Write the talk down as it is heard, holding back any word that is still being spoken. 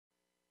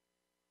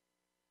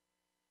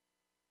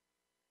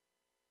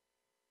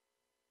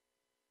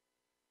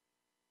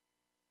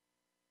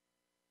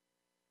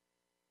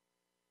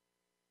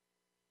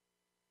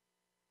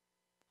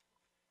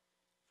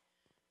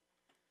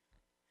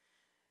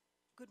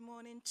Good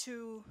morning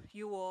to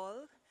you all.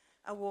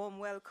 A warm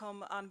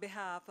welcome on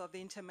behalf of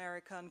the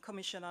Inter-American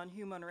Commission on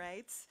Human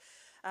Rights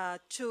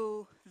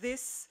to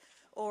this,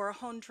 our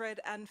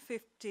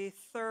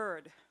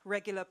 153rd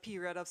regular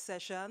period of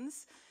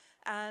sessions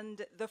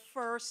and the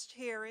first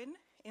hearing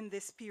in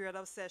this period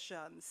of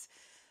sessions.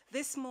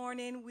 This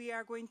morning we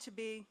are going to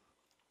be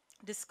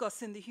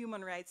discussing the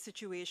human rights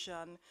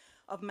situation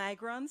of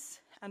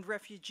migrants and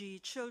refugee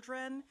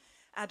children,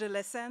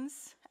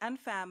 adolescents, and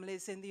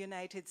families in the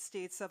United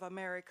States of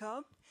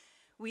America.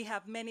 We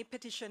have many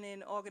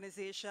petitioning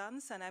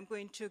organizations, and I'm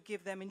going to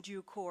give them in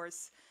due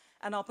course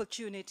an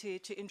opportunity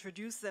to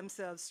introduce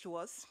themselves to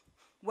us.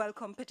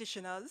 Welcome,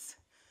 petitioners.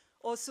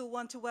 Also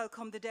want to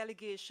welcome the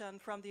delegation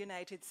from the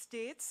United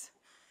States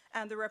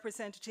and the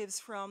representatives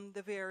from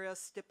the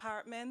various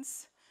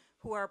departments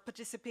who are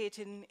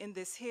participating in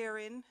this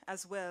hearing,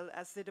 as well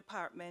as the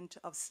Department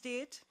of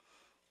State.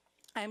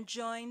 I'm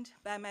joined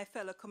by my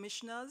fellow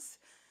commissioners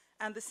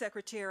and the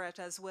Secretariat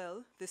as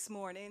well this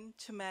morning.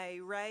 To my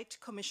right,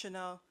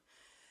 Commissioner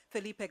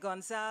Felipe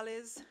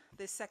Gonzalez,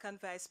 the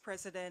Second Vice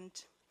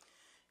President,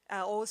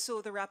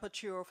 also the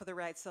Rapporteur for the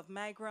Rights of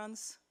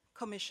Migrants,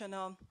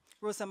 Commissioner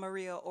Rosa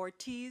Maria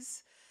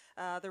Ortiz,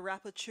 the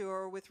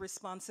Rapporteur with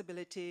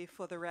responsibility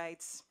for the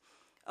rights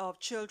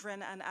of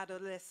children and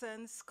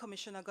adolescents.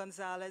 Commissioner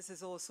Gonzalez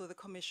is also the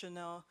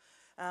Commissioner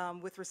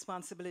with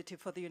responsibility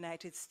for the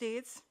United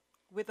States.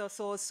 With us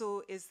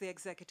also is the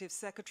Executive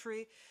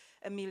Secretary,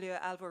 Emilio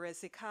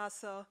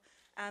Alvarez-Icaza,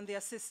 and the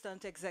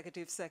Assistant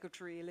Executive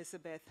Secretary,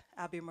 Elizabeth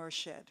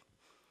Abi-Merched.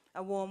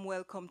 A warm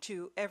welcome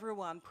to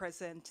everyone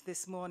present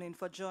this morning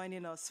for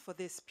joining us for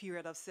this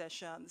period of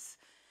sessions.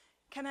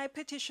 Can I,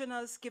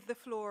 petitioners, give the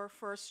floor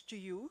first to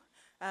you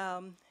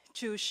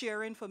to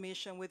share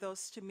information with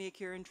us, to make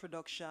your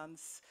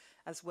introductions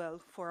as well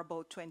for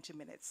about 20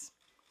 minutes.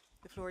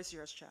 The floor is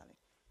yours, Charlie.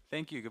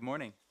 Thank you. Good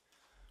morning.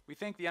 We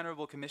thank the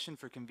Honorable Commission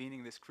for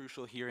convening this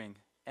crucial hearing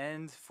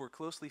and for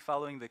closely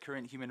following the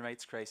current human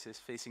rights crisis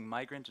facing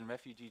migrant and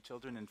refugee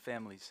children and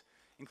families,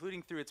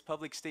 including through its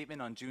public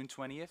statement on June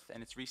 20th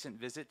and its recent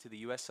visit to the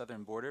U.S.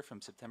 southern border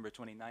from September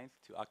 29th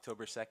to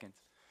October 2nd.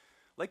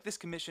 Like this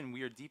Commission,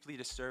 we are deeply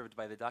disturbed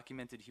by the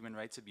documented human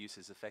rights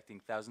abuses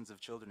affecting thousands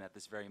of children at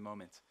this very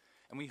moment,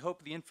 and we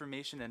hope the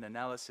information and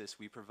analysis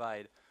we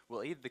provide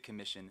will aid the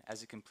Commission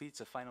as it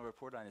completes a final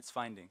report on its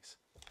findings.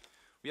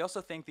 We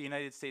also thank the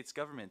United States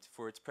government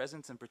for its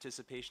presence and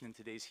participation in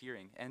today's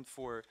hearing and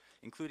for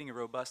including a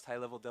robust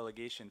high-level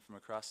delegation from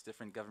across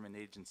different government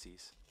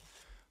agencies.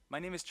 My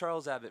name is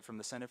Charles Abbott from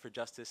the Center for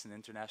Justice and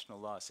International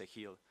Law,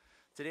 CIDH.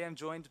 Today I'm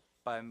joined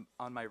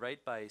on my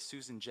right by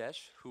Susan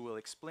Jesh, who will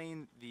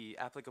explain the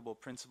applicable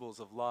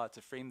principles of law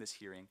to frame this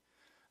hearing.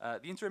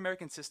 The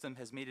Inter-American system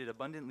has made it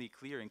abundantly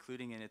clear,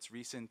 including in its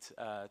recent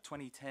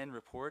 2010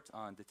 report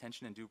on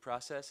detention and due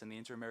process and the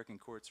Inter-American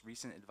Court's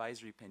recent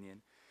advisory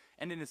opinion,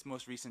 and in its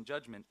most recent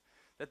judgment,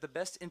 that the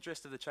best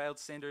interest of the child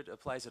standard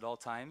applies at all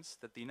times,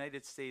 that the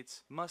United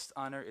States must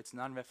honor its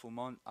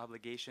non-refoulement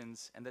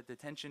obligations, and that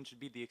detention should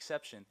be the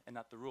exception and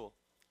not the rule.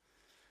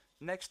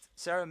 Next,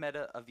 Sarah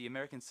Mehta of the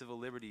American Civil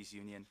Liberties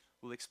Union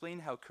will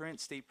explain how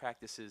current state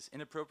practices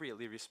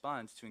inappropriately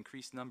respond to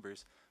increased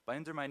numbers by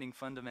undermining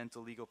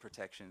fundamental legal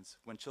protections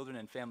when children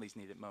and families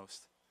need it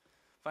most.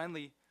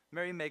 Finally,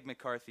 Mary Meg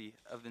McCarthy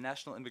of the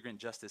National Immigrant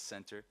Justice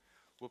Center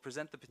will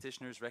present the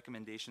petitioner's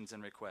recommendations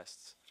and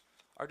requests.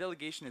 Our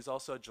delegation is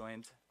also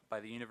joined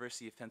by the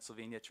University of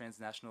Pennsylvania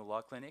Transnational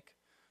Law Clinic,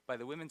 by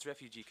the Women's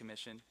Refugee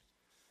Commission,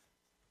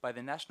 by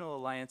the National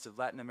Alliance of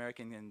Latin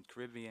American and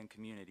Caribbean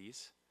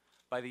Communities,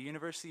 by the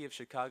University of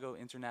Chicago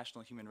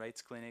International Human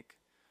Rights Clinic,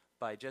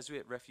 by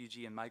Jesuit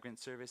Refugee and Migrant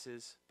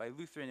Services, by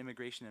Lutheran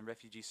Immigration and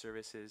Refugee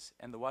Services,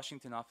 and the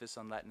Washington Office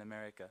on Latin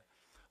America,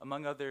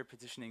 among other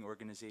petitioning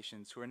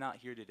organizations who are not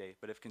here today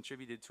but have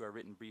contributed to our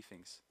written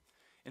briefings.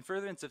 In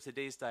furtherance of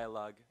today's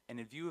dialogue, and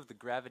in view of the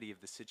gravity of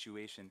the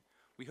situation,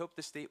 we hope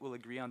the state will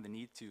agree on the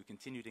need to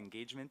continued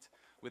engagement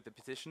with the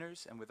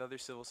petitioners and with other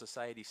civil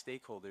society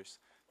stakeholders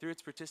through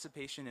its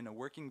participation in a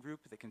working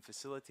group that can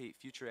facilitate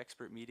future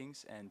expert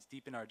meetings and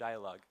deepen our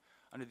dialogue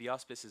under the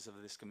auspices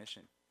of this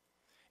Commission.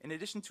 In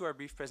addition to our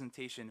brief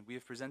presentation, we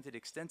have presented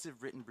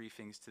extensive written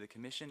briefings to the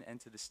Commission and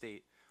to the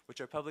state,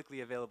 which are publicly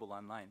available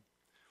online.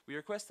 We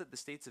request that the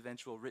state's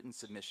eventual written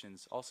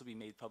submissions also be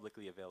made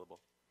publicly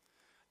available.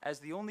 As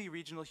the only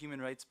regional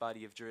human rights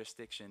body of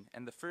jurisdiction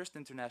and the first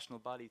international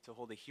body to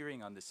hold a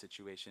hearing on this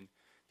situation,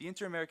 the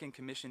Inter-American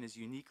Commission is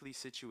uniquely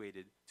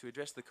situated to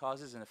address the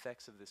causes and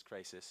effects of this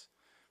crisis.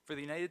 For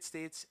the United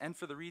States and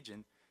for the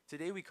region,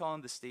 today we call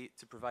on the state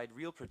to provide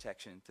real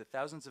protection to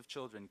thousands of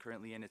children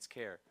currently in its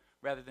care,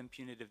 rather than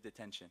punitive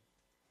detention.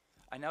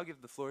 I now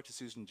give the floor to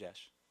Susan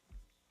Jesh.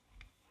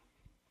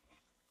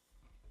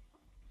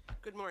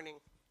 Good morning.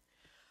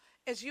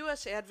 As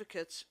U.S.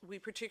 advocates, we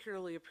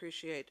particularly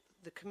appreciate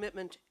the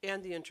commitment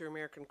and the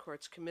Inter-American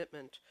Court's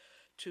commitment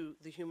to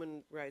the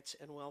human rights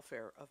and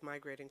welfare of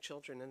migrating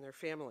children and their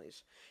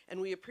families, and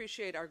we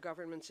appreciate our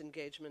government's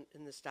engagement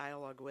in this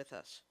dialogue with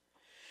us.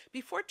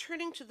 Before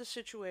turning to the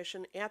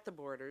situation at the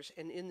borders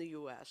and in the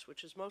U.S.,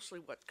 which is mostly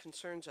what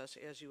concerns us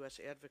as U.S.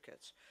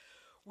 advocates,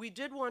 we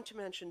did want to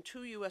mention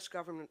 2 U.S.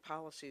 government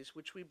policies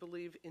which we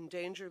believe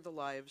endanger the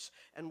lives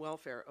and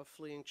welfare of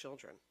fleeing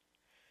children.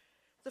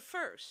 The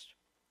first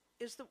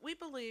is that we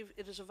believe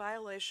it is a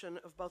violation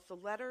of both the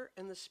letter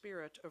and the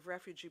spirit of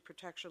refugee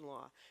protection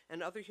law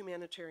and other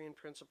humanitarian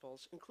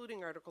principles,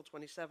 including Article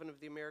 27 of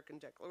the American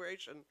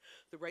Declaration,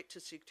 the right to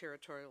seek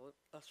territorial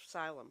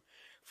asylum,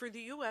 for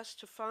the U.S.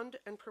 to fund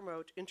and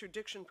promote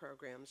interdiction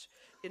programs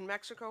in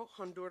Mexico,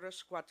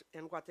 Honduras,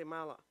 and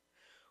Guatemala,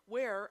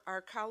 where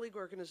our colleague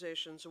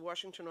organizations, the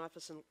Washington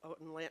Office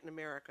in Latin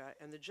America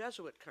and the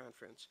Jesuit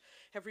Conference,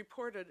 have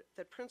reported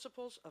that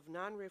principles of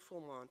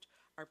non-refoulement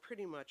are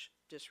pretty much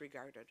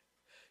disregarded.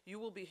 You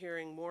will be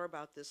hearing more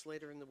about this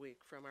later in the week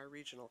from our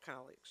regional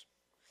colleagues.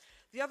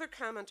 The other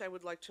comment I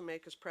would like to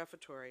make as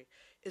prefatory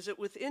is that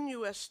within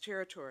U.S.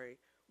 territory,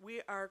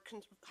 we are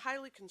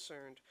highly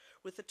concerned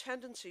with the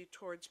tendency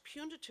towards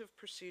punitive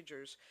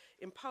procedures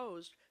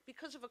imposed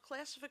because of a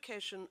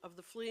classification of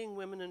the fleeing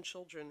women and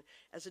children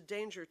as a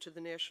danger to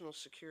the national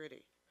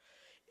security.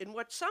 In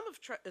what some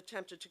have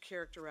attempted to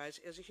characterize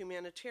as a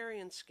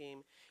humanitarian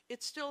scheme,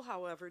 it still,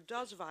 however,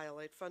 does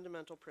violate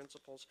fundamental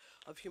principles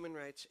of human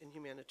rights and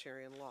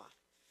humanitarian law.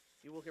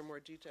 You will hear more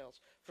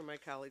details from my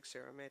colleague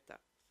Sarah Mehta.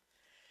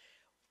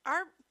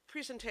 Our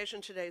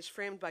presentation today is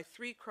framed by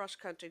 3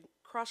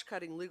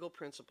 cross-cutting legal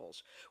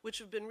principles, which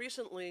have been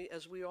recently,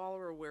 as we all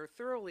are aware,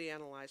 thoroughly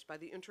analyzed by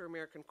the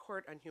Inter-American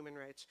Court on Human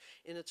Rights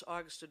in its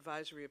August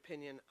advisory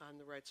opinion on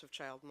the rights of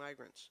child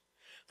migrants.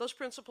 Those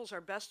principles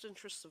are best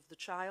interests of the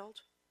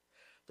child,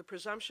 the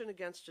presumption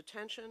against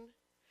detention,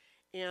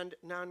 and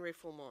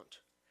non-refoulement.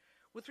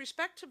 With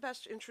respect to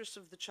best interests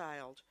of the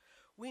child,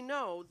 we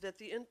know that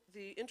the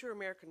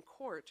Inter-American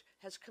Court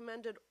has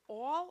commended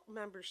all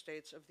member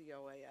states of the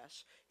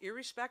OAS,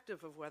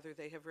 irrespective of whether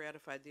they have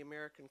ratified the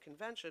American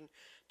Convention,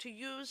 to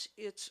use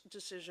its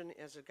decision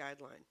as a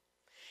guideline.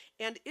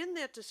 And in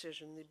that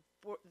decision,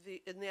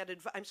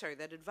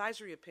 that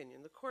advisory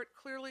opinion, the court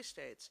clearly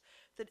states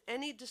that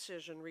any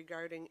decision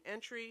regarding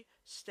entry,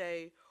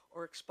 stay,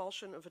 or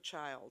expulsion of a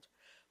child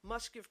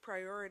must give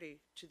priority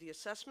to the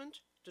assessment,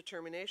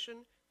 determination,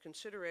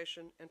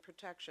 consideration, and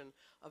protection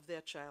of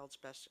that child's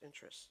best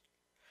interests.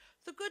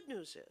 The good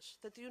news is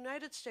that the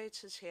United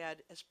States has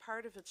had, as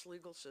part of its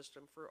legal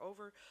system for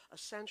over a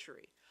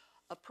century,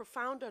 a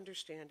profound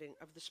understanding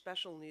of the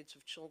special needs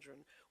of children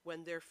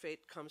when their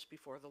fate comes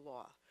before the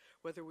law,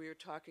 whether we are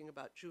talking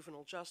about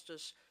juvenile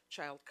justice,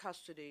 child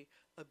custody,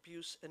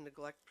 abuse and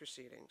neglect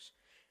proceedings.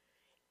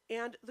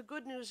 And the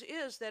good news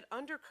is that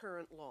under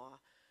current law,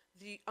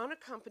 the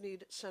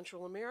unaccompanied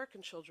Central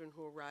American children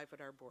who arrive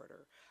at our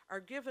border are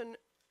given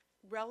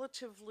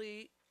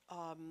relatively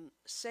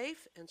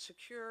safe and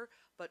secure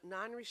but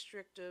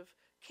non-restrictive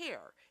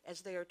care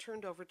as they are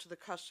turned over to the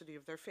custody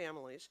of their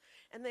families,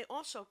 and they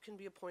also can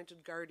be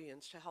appointed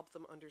guardians to help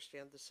them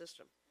understand the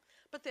system.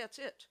 But that's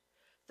it.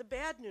 The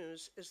bad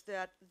news is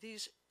that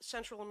these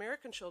Central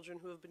American children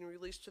who have been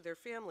released to their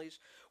families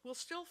will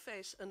still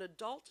face an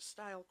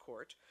adult-style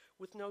court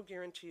with no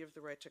guarantee of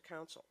the right to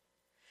counsel.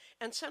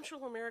 And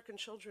Central American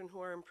children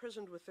who are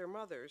imprisoned with their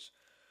mothers,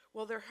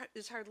 well, there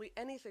is hardly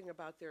anything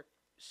about their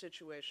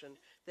situation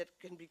that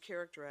can be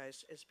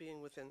characterized as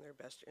being within their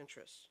best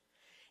interests.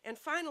 And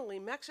finally,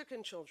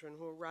 Mexican children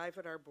who arrive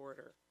at our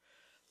border,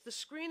 the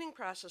screening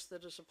process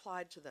that is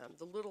applied to them,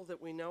 the little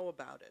that we know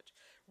about it,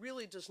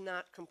 really does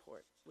not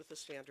comport with the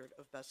standard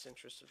of best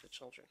interests of the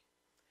children.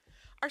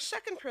 Our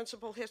second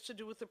principle has to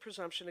do with the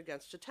presumption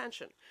against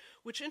detention,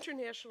 which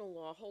international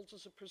law holds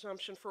as a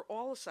presumption for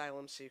all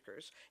asylum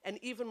seekers, and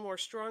even more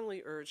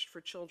strongly urged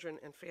for children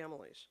and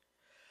families.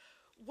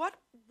 What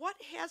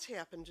has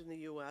happened in the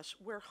U.S.,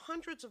 where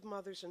hundreds of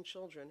mothers and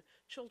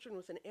children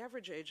with an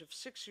average age of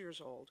 6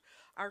 years old,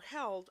 are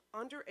held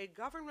under a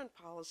government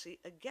policy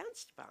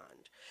against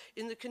bond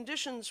in the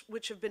conditions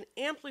which have been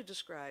amply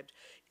described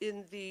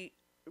in the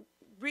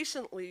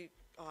recently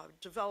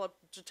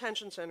developed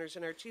detention centers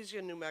in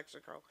Artesia, New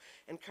Mexico,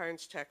 and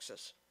Karnes,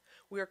 Texas.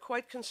 We are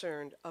quite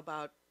concerned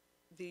about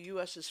the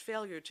U.S.'s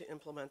failure to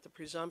implement the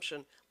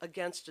presumption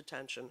against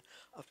detention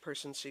of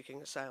persons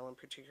seeking asylum,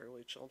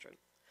 particularly children.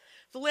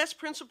 The last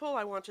principle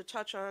I want to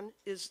touch on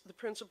is the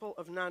principle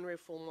of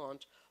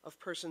non-refoulement of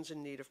persons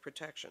in need of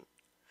protection.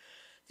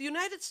 The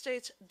United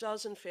States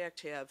does in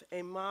fact have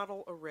a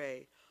model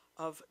array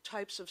of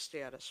types of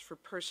status for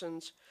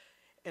persons,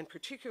 and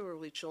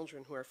particularly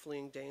children who are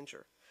fleeing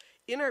danger.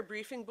 In our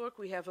briefing book,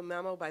 we have a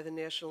memo by the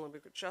National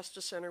Immigrant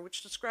Justice Center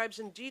which describes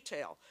in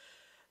detail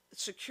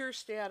secure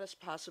status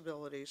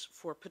possibilities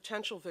for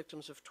potential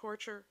victims of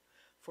torture,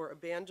 for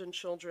abandoned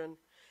children,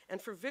 and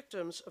for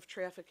victims of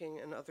trafficking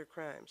and other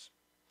crimes.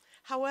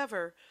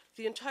 However,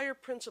 the entire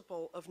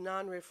principle of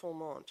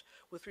non-refoulement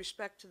with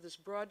respect to this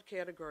broad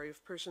category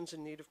of persons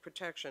in need of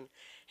protection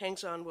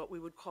hangs on what we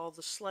would call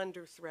the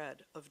slender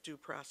thread of due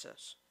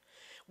process,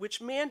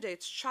 which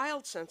mandates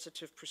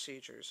child-sensitive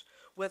procedures,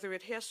 whether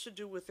it has to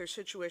do with their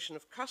situation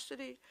of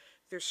custody,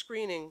 their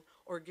screening,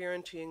 or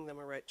guaranteeing them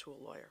a right to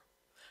a lawyer.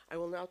 I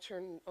will now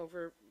turn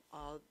over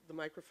the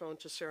microphone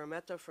to Sarah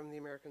Mehta from the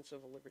American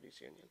Civil Liberties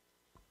Union.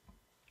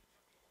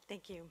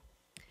 Thank you.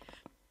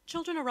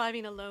 Children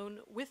arriving alone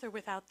with or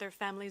without their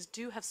families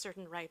do have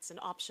certain rights and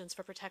options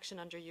for protection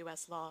under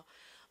U.S. law,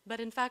 but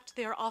in fact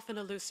they are often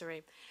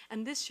illusory.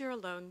 And this year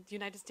alone, the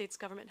United States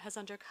government has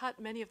undercut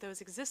many of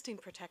those existing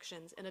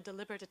protections in a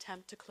deliberate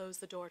attempt to close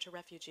the door to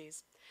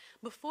refugees.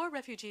 Before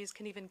refugees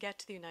can even get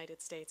to the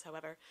United States,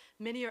 however,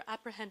 many are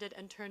apprehended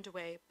and turned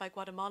away by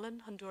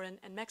Guatemalan, Honduran,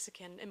 and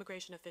Mexican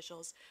immigration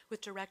officials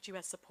with direct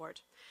U.S.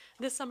 support.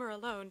 This summer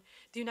alone,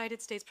 the United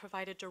States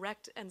provided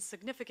direct and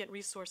significant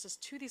resources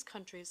to these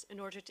countries in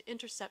order to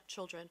intercept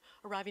children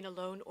arriving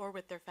alone or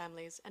with their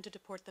families and to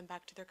deport them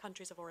back to their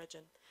countries of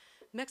origin.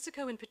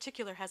 Mexico in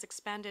particular has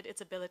expanded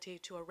its ability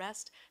to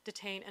arrest,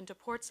 detain, and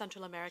deport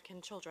Central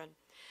American children.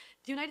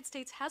 The United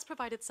States has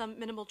provided some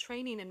minimal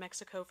training in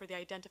Mexico for the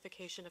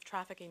identification of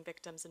trafficking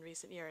victims in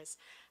recent years.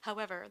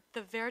 However,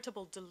 the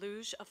veritable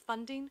deluge of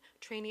funding,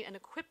 training, and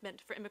equipment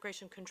for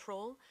immigration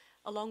control,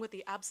 along with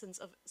the absence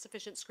of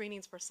sufficient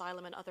screenings for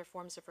asylum and other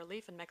forms of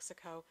relief in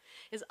Mexico,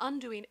 is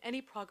undoing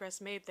any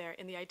progress made there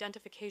in the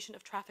identification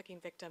of trafficking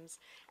victims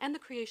and the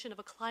creation of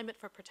a climate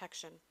for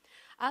protection.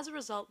 As a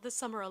result, this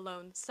summer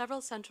alone, several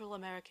Central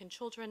American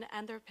children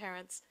and their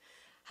parents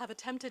have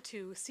attempted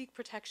to seek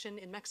protection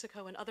in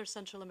Mexico and other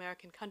Central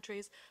American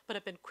countries, but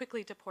have been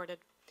quickly deported.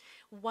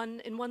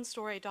 In one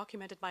story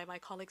documented by my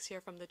colleagues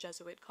here from the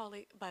Jesuit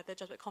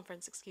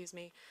conference,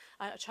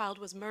 a child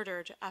was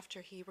murdered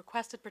after he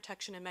requested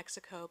protection in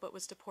Mexico but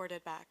was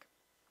deported back.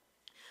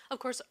 Of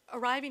course,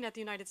 arriving at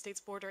the United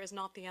States border is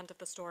not the end of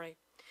the story.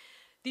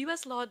 The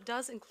U.S. law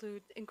does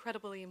include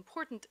incredibly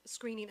important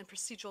screening and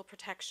procedural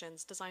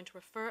protections designed to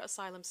refer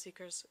asylum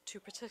seekers to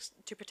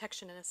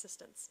protection and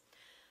assistance.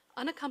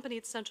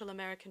 Unaccompanied Central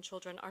American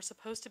children are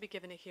supposed to be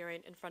given a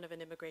hearing in front of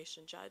an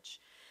immigration judge.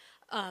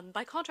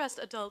 By contrast,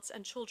 adults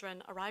and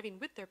children arriving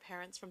with their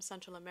parents from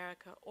Central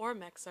America or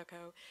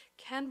Mexico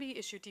can be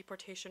issued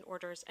deportation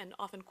orders and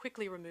often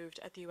quickly removed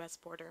at the U.S.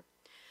 border.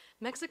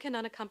 Mexican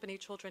unaccompanied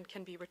children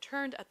can be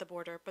returned at the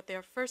border, but they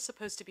are first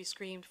supposed to be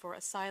screened for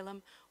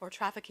asylum or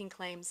trafficking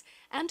claims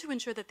and to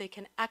ensure that they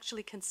can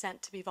actually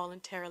consent to be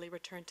voluntarily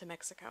returned to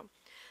Mexico.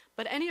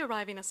 But any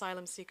arriving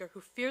asylum seeker who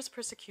fears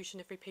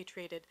persecution if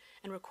repatriated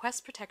and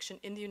requests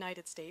protection in the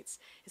United States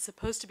is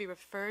supposed to be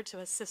referred to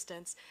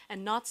assistance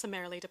and not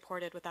summarily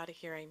deported without a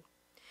hearing.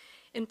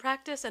 In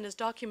practice, and as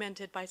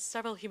documented by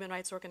several human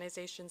rights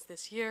organizations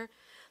this year,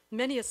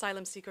 many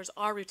asylum seekers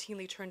are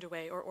routinely turned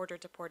away or ordered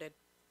deported.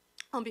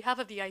 On behalf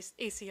of the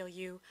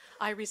ACLU,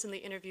 I recently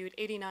interviewed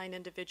 89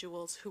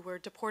 individuals who were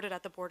deported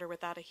at the border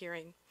without a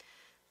hearing.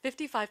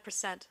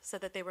 55%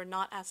 said that they were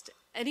not asked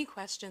any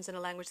questions in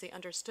a language they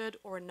understood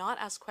or not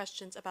asked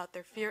questions about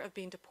their fear of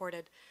being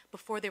deported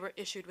before they were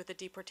issued with a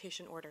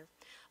deportation order.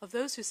 Of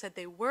those who said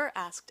they were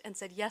asked and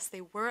said yes,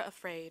 they were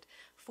afraid,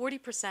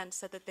 40%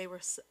 said that they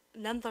were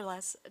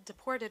nonetheless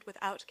deported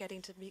without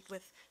getting to meet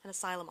with an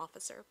asylum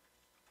officer.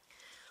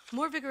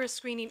 More vigorous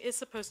screening is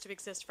supposed to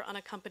exist for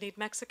unaccompanied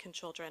Mexican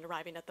children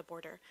arriving at the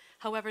border.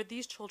 However,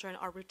 these children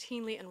are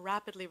routinely and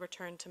rapidly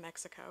returned to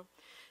Mexico,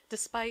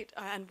 despite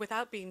and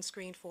without being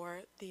screened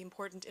for the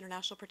important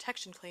international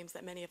protection claims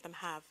that many of them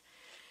have.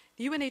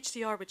 The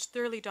UNHCR, which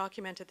thoroughly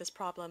documented this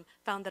problem,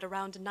 found that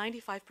around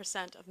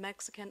 95% of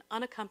Mexican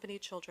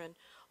unaccompanied children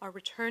are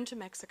returned to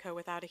Mexico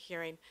without a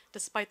hearing,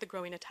 despite the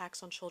growing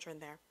attacks on children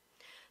there.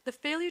 The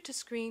failure to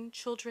screen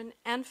children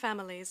and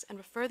families and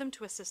refer them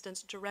to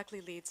assistance directly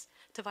leads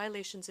to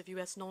violations of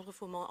U.S.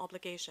 non-refoulement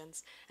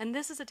obligations, and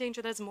this is a danger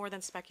that is more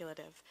than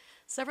speculative.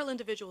 Several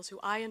individuals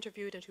who I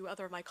interviewed and who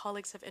other of my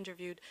colleagues have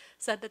interviewed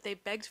said that they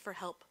begged for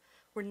help,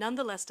 were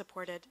nonetheless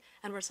deported,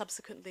 and were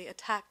subsequently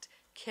attacked,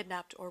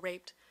 kidnapped, or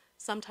raped,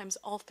 sometimes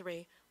all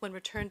three, when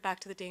returned back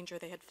to the danger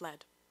they had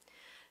fled.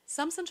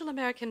 Some Central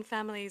American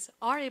families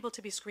are able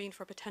to be screened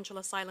for potential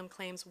asylum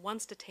claims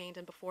once detained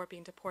and before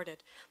being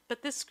deported,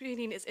 but this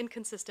screening is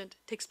inconsistent,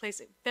 takes place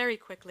very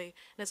quickly,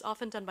 and is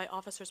often done by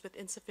officers with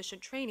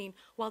insufficient training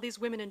while these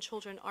women and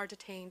children are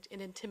detained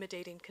in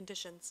intimidating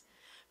conditions.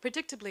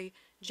 Predictably,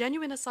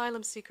 genuine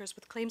asylum seekers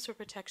with claims for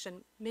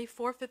protection may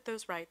forfeit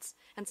those rights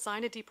and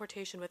sign a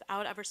deportation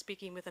without ever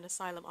speaking with an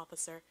asylum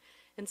officer,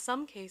 in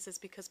some cases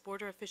because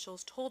border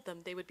officials told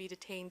them they would be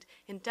detained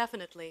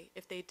indefinitely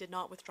if they did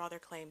not withdraw their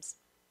claims.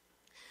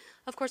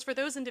 Of course, for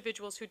those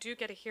individuals who do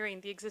get a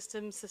hearing, the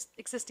existing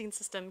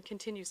system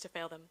continues to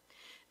fail them.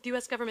 The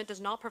U.S. government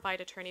does not provide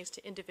attorneys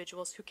to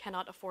individuals who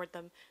cannot afford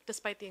them,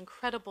 despite the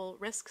incredible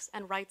risks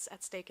and rights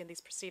at stake in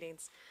these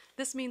proceedings.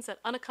 This means that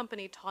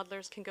unaccompanied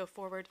toddlers can go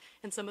forward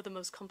in some of the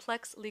most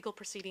complex legal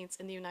proceedings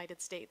in the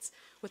United States,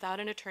 without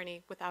an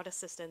attorney, without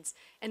assistance,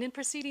 and in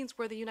proceedings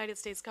where the United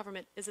States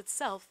government is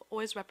itself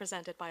always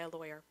represented by a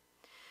lawyer.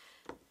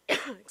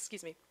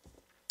 Excuse me.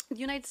 The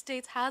United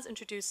States has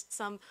introduced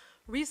some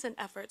recent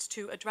efforts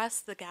to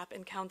address the gap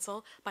in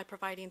counsel by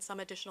providing some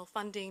additional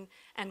funding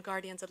and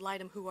guardians ad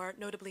litem who are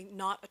notably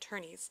not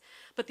attorneys.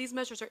 But these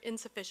measures are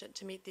insufficient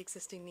to meet the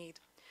existing need.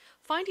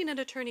 Finding an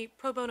attorney,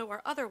 pro bono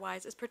or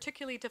otherwise, is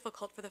particularly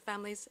difficult for the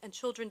families and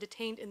children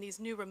detained in these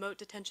new remote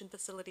detention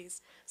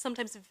facilities,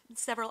 sometimes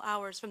several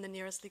hours from the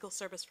nearest legal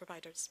service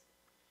providers.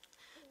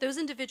 Those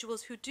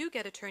individuals who do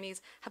get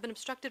attorneys have been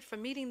obstructed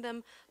from meeting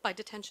them by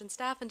detention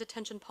staff and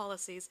detention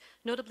policies,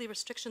 notably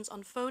restrictions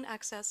on phone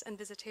access and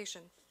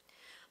visitation.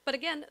 But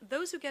again,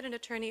 those who get an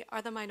attorney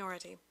are the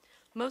minority.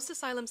 Most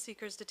asylum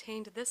seekers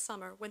detained this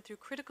summer went through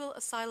critical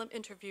asylum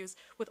interviews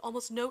with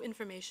almost no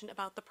information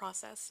about the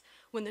process.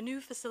 When the new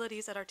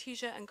facilities at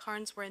Artesia and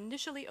Carnes were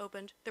initially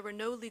opened, there were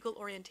no legal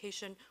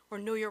orientation or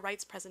know your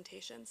rights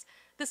presentations.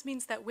 This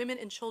means that women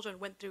and children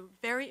went through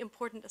very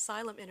important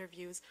asylum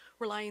interviews,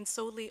 relying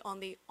solely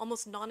on the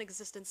almost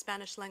non-existent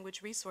Spanish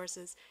language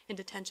resources in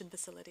detention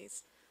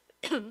facilities.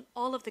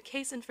 All of the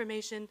case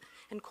information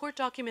and court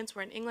documents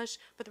were in English,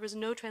 but there was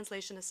no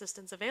translation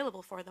assistance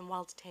available for them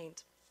while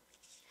detained.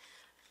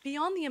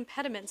 Beyond the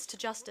impediments to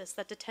justice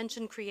that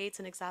detention creates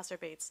and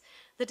exacerbates,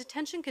 the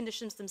detention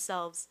conditions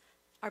themselves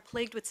are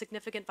plagued with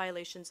significant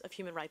violations of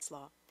human rights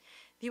law.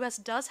 The U.S.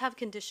 does have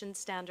condition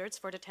standards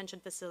for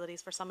detention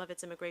facilities for some of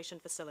its immigration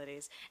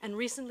facilities, and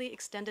recently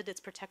extended its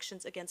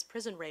protections against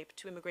prison rape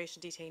to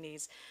immigration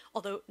detainees,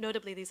 although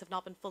notably these have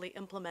not been fully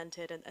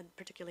implemented, and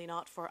particularly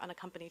not for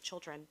unaccompanied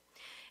children.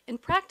 In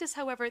practice,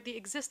 however, the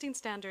existing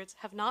standards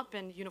have not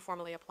been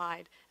uniformly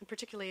applied, and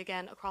particularly,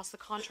 again, across the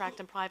contract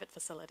and private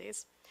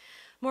facilities.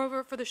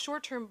 Moreover, for the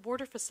short-term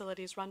border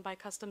facilities run by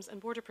Customs and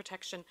Border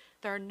Protection,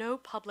 there are no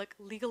public,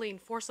 legally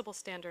enforceable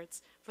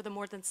standards for the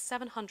more than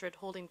 700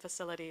 holding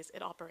facilities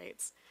it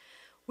operates.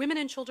 Women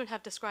and children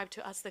have described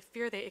to us the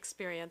fear they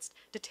experienced,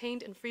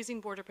 detained in freezing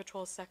Border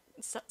Patrol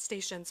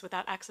stations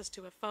without access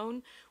to a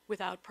phone,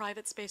 without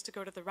private space to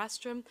go to the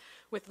restroom,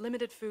 with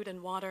limited food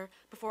and water,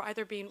 before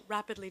either being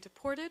rapidly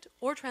deported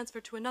or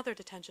transferred to another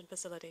detention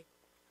facility.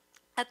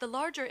 At the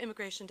larger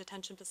immigration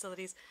detention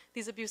facilities,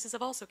 these abuses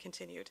have also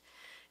continued.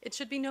 It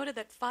should be noted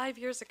that 5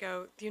 years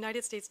ago, the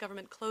United States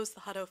government closed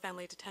the Hutto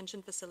Family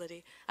Detention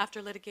Facility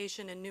after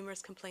litigation and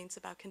numerous complaints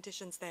about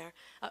conditions there,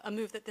 a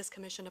move that this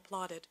commission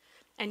applauded.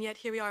 And yet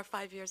here we are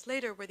 5 years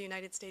later, where the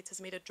United States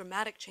has made a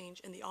dramatic change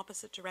in the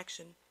opposite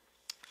direction,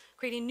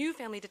 creating new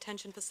family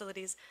detention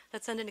facilities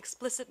that send an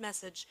explicit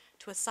message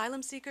to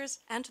asylum seekers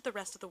and to the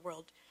rest of the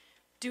world: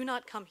 do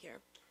not come here.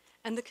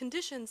 And the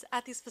conditions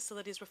at these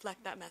facilities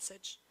reflect that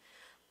message.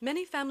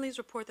 Many families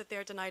report that they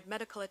are denied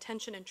medical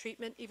attention and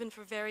treatment, even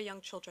for very young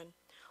children.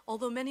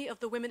 Although many of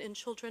the women and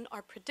children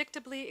are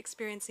predictably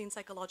experiencing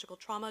psychological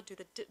trauma due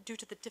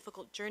to the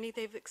difficult journey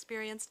they've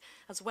experienced,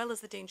 as well as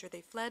the danger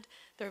they fled,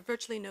 there are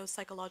virtually no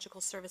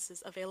psychological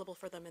services available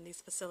for them in these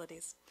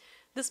facilities.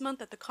 This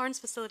month at the Carnes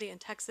facility in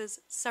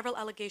Texas, several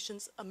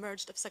allegations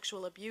emerged of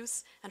sexual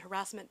abuse and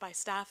harassment by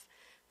staff.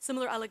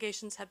 Similar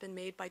allegations have been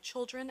made by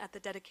children at the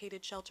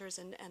dedicated shelters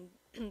and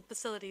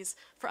facilities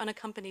for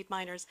unaccompanied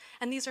minors,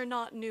 and these are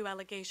not new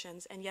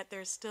allegations, and yet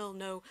there is still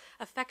no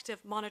effective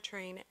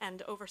monitoring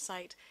and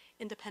oversight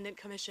independent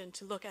commission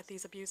to look at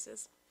these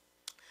abuses.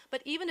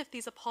 But even if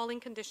these appalling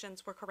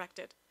conditions were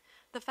corrected,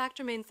 the fact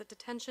remains that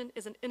detention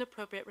is an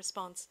inappropriate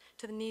response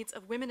to the needs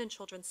of women and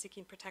children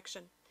seeking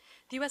protection.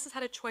 The U.S. has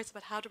had a choice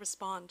about how to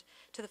respond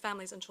to the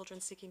families and children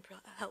seeking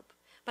help.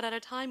 But at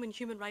a time when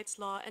human rights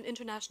law and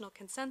international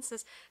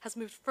consensus has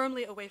moved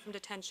firmly away from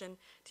detention,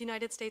 the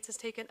United States has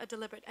taken a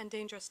deliberate and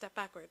dangerous step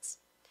backwards.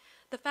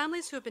 The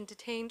families who have been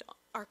detained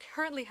are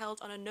currently held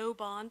on a no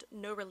bond,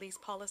 no release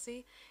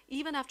policy,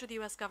 even after the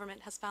U.S.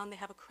 government has found they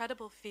have a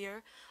credible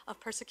fear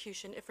of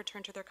persecution if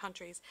returned to their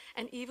countries,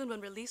 and even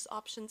when release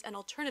options and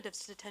alternatives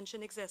to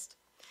detention exist.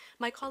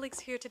 My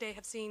colleagues here today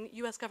have seen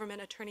U.S.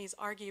 government attorneys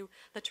argue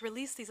that to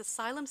release these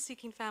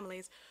asylum-seeking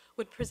families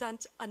would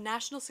present a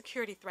national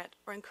security threat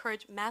or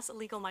encourage mass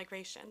illegal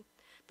migration.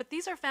 But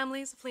these are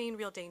families fleeing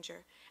real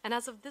danger, and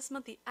as of this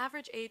month, the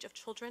average age of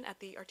children at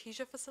the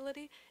Artesia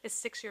facility is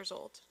 6 years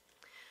old.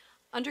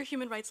 Under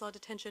human rights law,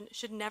 detention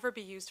should never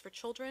be used for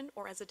children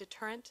or as a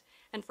deterrent,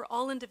 and for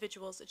all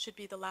individuals, it should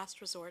be the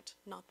last resort,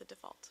 not the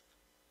default.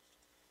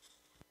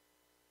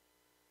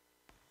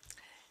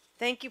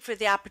 Thank you for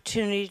the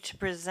opportunity to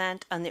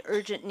present on the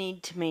urgent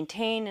need to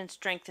maintain and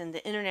strengthen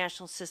the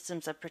international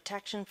systems of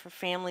protection for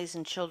families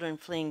and children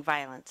fleeing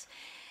violence.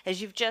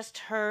 As you've just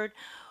heard,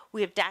 we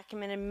have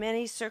documented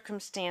many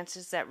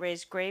circumstances that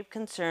raise grave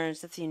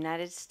concerns that the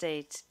United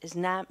States is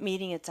not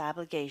meeting its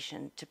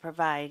obligation to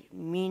provide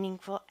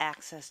meaningful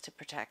access to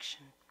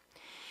protection.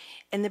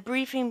 In the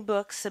briefing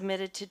book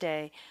submitted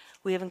today,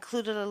 we have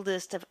included a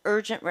list of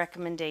urgent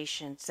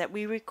recommendations that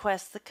we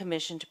request the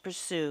Commission to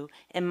pursue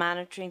in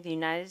monitoring the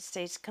United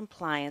States'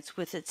 compliance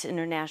with its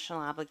international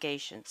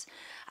obligations.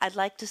 I'd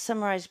like to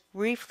summarize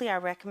briefly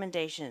our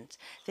recommendations.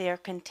 They are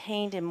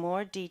contained in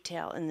more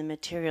detail in the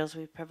materials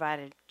we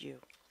provided you.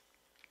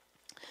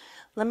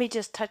 Let me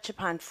just touch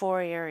upon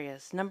 4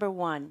 areas. Number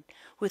 1,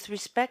 with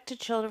respect to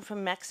children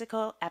from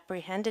Mexico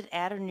apprehended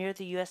at or near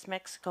the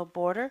U.S.-Mexico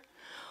border,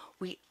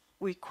 we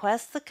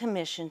request the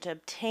Commission to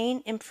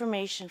obtain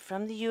information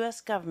from the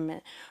U.S.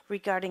 government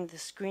regarding the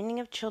screening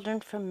of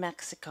children from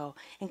Mexico,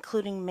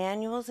 including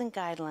manuals and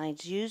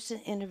guidelines used in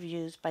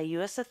interviews by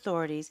U.S.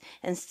 authorities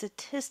and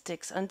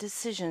statistics on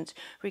decisions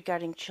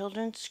regarding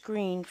children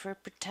screened for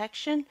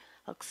protection,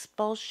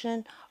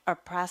 expulsion, or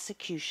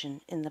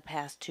prosecution in the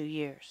past 2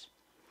 years.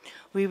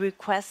 We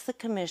request the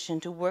Commission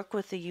to work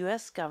with the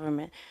U.S.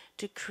 government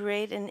to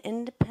create an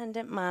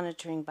independent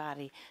monitoring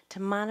body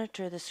to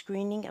monitor the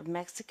screening of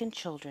Mexican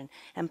children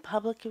and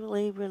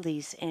publicly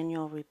release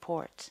annual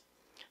reports.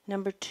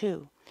 Number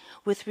 2,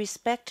 with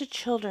respect to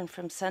children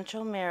from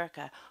Central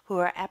America who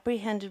are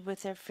apprehended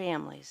with their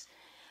families,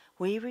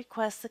 we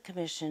request the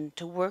Commission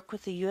to work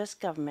with the U.S.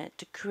 government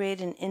to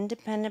create an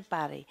independent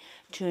body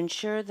to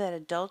ensure that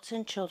adults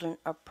and children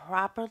are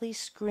properly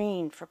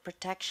screened for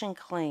protection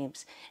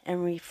claims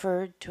and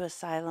referred to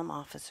asylum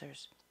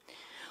officers.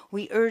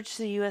 We urge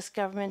the U.S.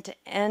 government to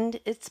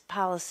end its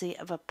policy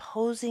of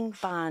opposing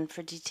bond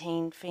for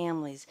detained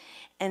families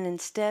and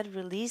instead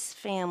release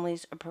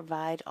families or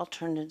provide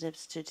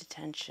alternatives to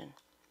detention.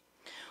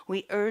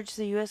 We urge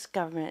the U.S.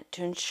 government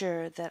to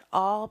ensure that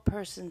all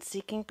persons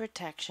seeking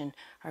protection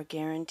are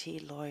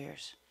guaranteed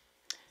lawyers.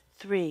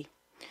 3,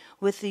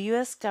 with the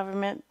U.S.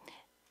 government,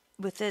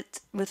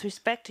 with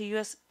respect to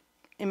U.S.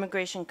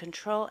 immigration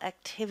control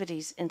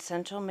activities in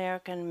Central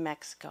America and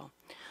Mexico,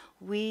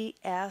 we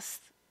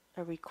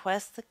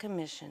request the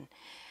Commission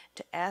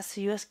to ask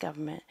the U.S.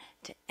 government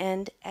to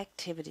end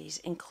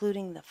activities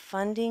including the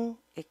funding,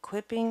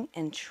 equipping,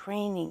 and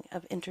training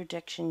of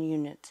interdiction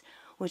units,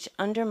 which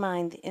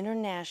undermine the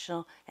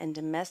international and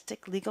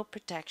domestic legal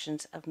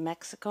protections of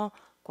Mexico,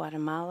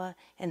 Guatemala,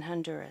 and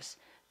Honduras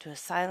to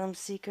asylum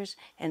seekers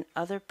and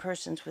other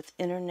persons with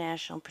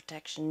international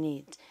protection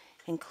needs,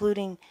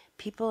 including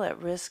people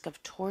at risk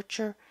of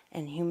torture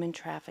and human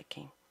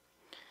trafficking.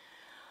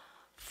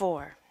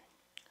 4,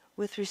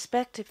 with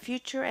respect to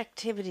future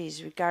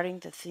activities regarding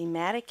the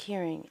thematic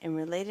hearing and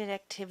related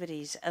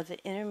activities of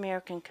the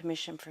Inter-American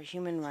Commission for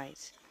Human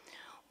Rights,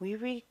 we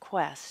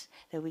request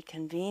that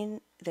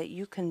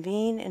you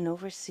convene and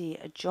oversee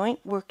a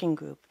joint working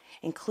group,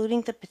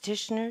 including the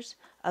petitioners,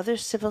 other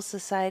civil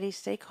society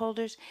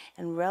stakeholders,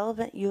 and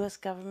relevant U.S.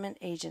 government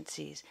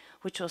agencies,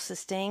 which will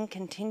sustain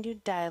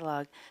continued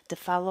dialogue to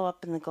follow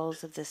up on the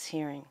goals of this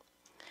hearing.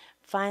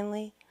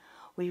 Finally,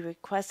 we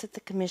request that the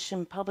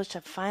Commission publish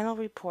a final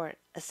report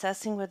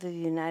assessing whether the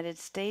United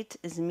States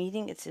is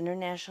meeting its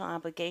international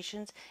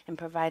obligations in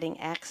providing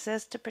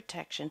access to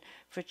protection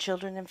for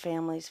children and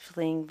families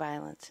fleeing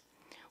violence.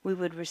 We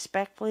would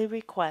respectfully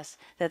request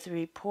that the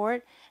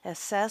report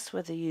assess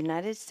whether the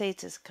United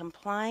States is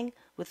complying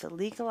with the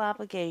legal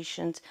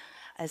obligations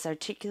as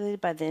articulated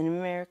by the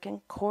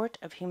Inter-American Court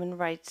of Human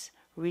Rights'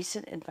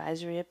 recent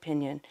advisory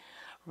opinion,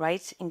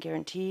 Rights and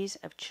Guarantees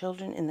of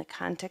Children in the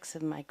Context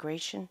of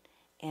Migration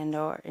and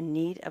or in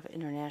need of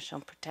international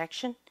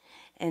protection,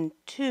 and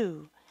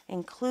 2,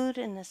 include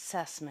an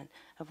assessment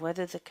of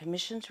whether the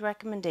Commission's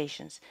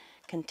recommendations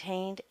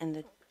contained in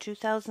the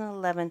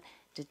 2011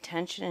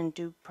 Detention and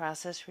Due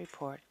Process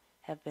Report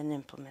have been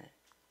implemented.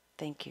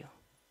 Thank you.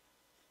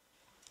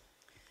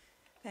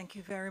 Thank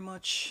you very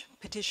much,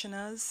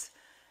 petitioners,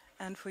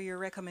 and for your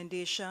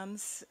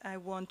recommendations. I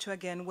want to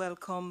again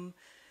welcome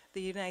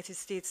the United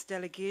States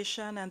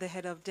delegation and the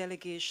head of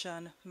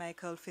delegation,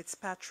 Michael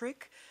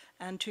Fitzpatrick,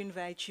 and to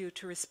invite you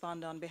to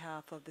respond on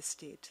behalf of the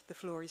state. The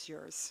floor is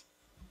yours.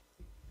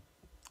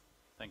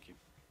 Thank you.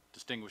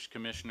 Distinguished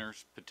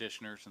commissioners,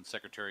 petitioners, and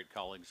secretariat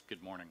colleagues,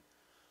 good morning.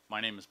 My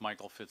name is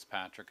Michael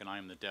Fitzpatrick, and I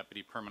am the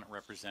Deputy Permanent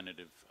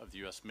Representative of the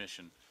U.S.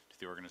 Mission to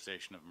the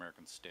Organization of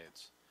American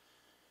States.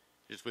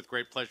 It is with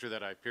great pleasure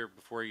that I appear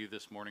before you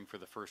this morning for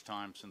the first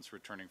time since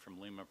returning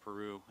from Lima,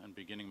 Peru, and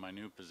beginning my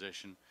new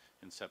position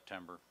in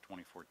September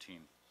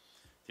 2014.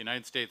 The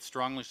United States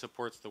strongly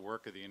supports the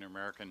work of the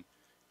Inter-American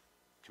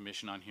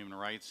Commission on Human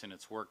Rights in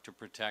its work to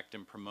protect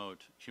and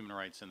promote human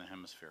rights in the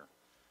hemisphere.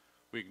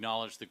 We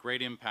acknowledge the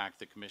great impact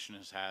the Commission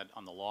has had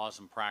on the laws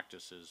and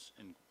practices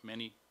in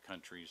many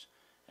countries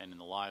and in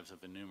the lives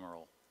of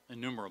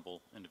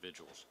innumerable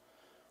individuals.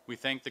 We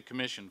thank the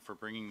Commission for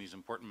bringing these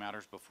important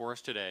matters before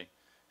us today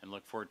and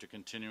look forward to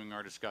continuing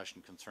our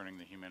discussion concerning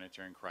the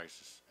humanitarian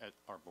crisis at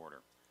our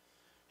border.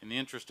 In the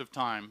interest of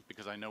time,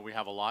 because I know we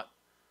have a lot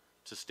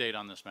to state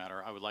on this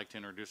matter, I would like to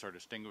introduce our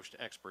distinguished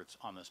experts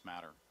on this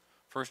matter.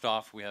 First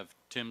off, we have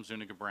Tim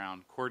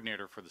Zuniga-Brown,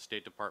 coordinator for the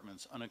State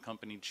Department's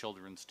Unaccompanied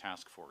Children's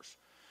Task Force,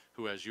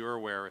 who, as you are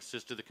aware,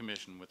 assisted the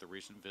Commission with a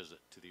recent visit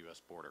to the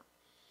U.S. border.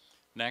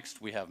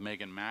 Next, we have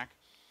Megan Mack,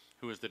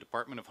 who is the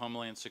Department of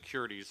Homeland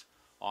Security's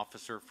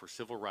Officer for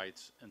Civil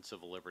Rights and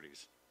Civil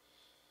Liberties.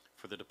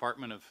 For the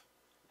Department of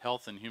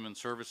Health and Human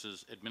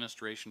Services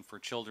Administration for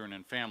Children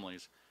and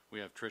Families, we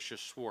have Tricia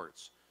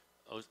Schwartz,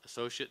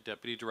 Associate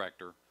Deputy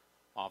Director,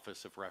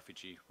 Office of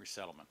Refugee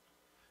Resettlement.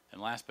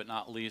 And last but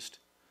not least,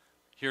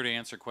 here to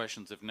answer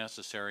questions if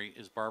necessary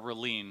is Barbara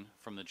Lean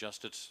from the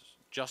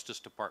Justice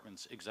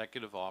Department's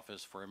Executive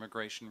Office for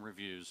Immigration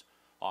Reviews,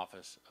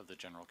 Office of the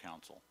General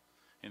Counsel.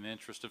 In the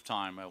interest of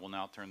time, I will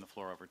now turn the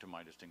floor over to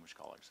my distinguished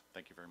colleagues.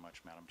 Thank you very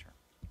much, Madam Chair.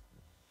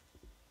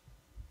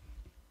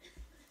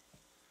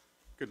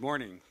 Good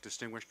morning,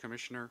 distinguished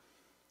Commissioner,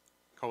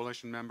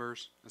 Coalition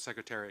members, and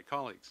Secretariat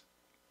colleagues.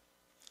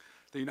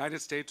 The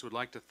United States would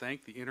like to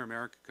thank the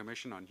Inter-American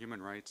Commission on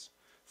Human Rights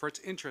for its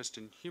interest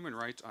in human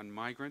rights on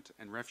migrant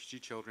and refugee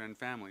children and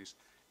families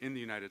in the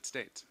United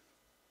States.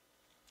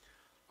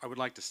 I would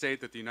like to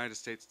state that the United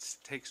States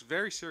takes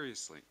very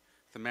seriously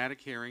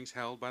thematic hearings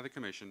held by the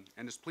Commission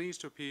and is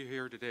pleased to appear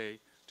here today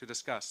to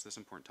discuss this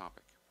important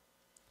topic.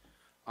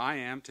 I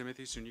am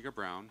Timothy Zuniga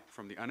Brown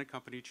from the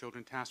Unaccompanied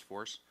Children Task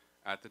Force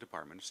at the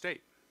Department of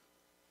State.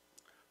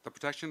 The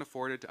protection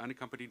afforded to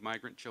unaccompanied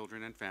migrant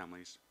children and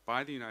families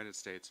by the United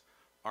States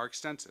are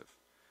extensive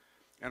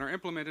and are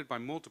implemented by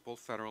multiple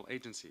federal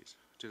agencies.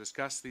 To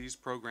discuss these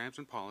programs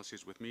and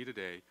policies with me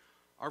today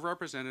are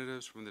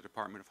representatives from the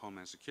Department of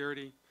Homeland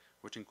Security,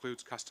 which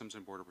includes Customs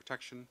and Border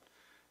Protection,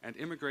 and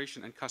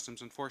Immigration and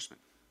Customs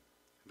Enforcement,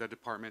 the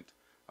Department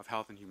of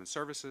Health and Human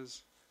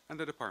Services, and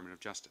the Department of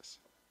Justice.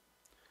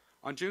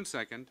 On June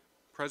 2nd,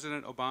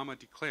 President Obama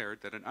declared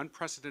that an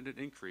unprecedented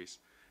increase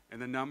in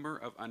the number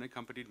of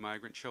unaccompanied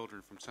migrant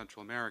children from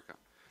Central America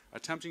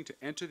attempting to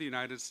enter the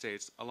United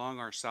States along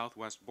our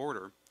southwest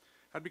border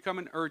had become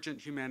an urgent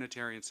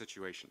humanitarian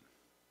situation.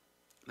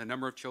 The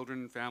number of children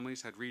and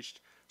families had reached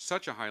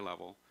such a high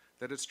level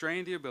that it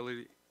strained the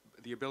ability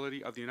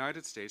of the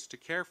United States to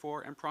care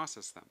for and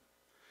process them.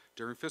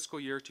 During fiscal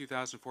year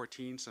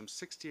 2014, some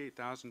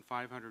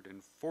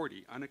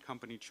 68,540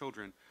 unaccompanied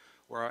children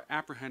were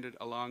apprehended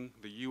along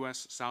the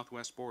U.S.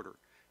 southwest border,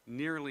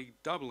 nearly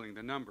doubling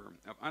the number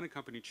of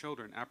unaccompanied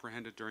children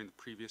apprehended during the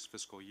previous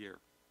fiscal year.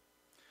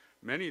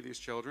 Many of these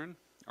children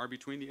are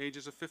between the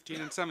ages of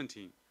 15 and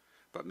 17,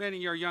 but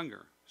many are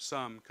younger,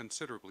 some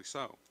considerably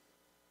so.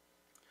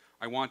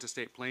 I want to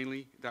state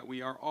plainly that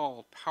we are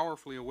all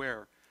powerfully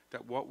aware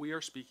that what we are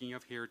speaking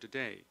of here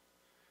today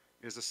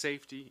is the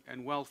safety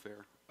and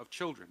welfare of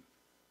children,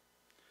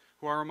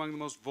 who are among the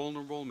most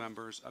vulnerable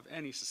members of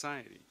any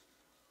society.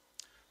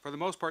 For the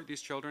most part,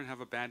 these children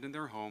have abandoned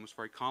their homes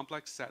for a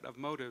complex set of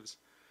motives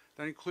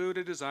that include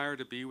a desire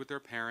to be with their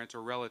parents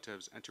or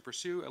relatives and to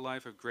pursue a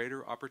life of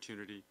greater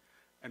opportunity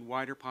and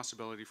wider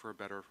possibility for a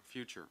better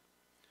future.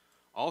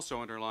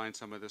 Also underlying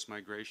some of this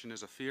migration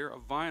is a fear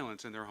of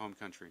violence in their home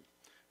country,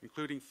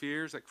 including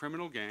fears that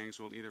criminal gangs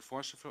will either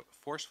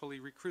forcefully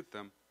recruit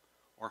them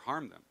or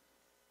harm them.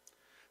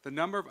 The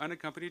number of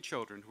unaccompanied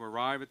children who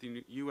arrive at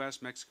the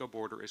U.S.-Mexico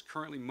border is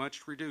currently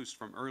much reduced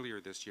from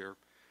earlier this year,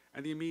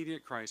 and the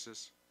immediate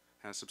crisis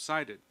has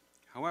subsided.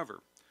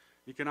 However,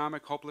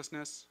 economic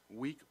hopelessness,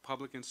 weak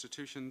public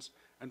institutions,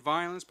 and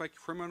violence by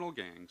criminal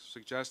gangs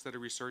suggest that a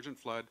resurgent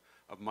flood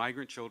of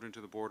migrant children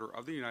to the border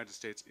of the United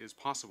States is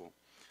possible,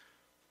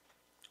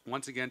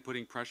 once again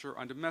putting pressure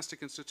on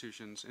domestic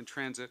institutions in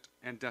transit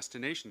and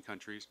destination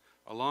countries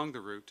along the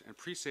route and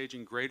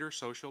presaging greater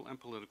social and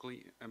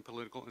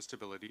political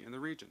instability in the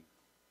region.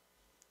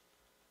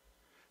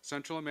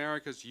 Central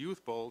America's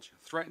youth bulge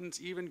threatens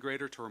even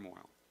greater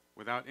turmoil.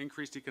 Without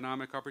increased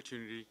economic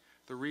opportunity,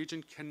 the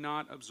region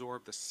cannot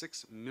absorb the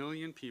 6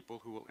 million people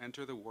who will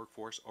enter the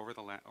workforce over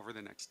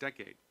the next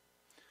decade.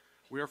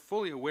 We are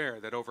fully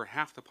aware that over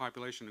half the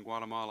population in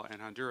Guatemala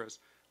and Honduras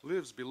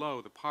lives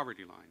below the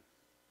poverty line.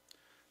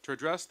 To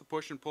address the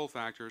push and pull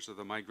factors of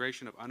the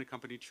migration of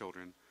unaccompanied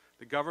children,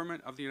 the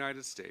government of the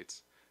United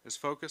States is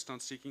focused on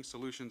seeking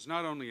solutions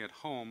not only at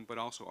home but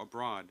also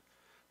abroad,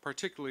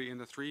 particularly in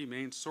the 3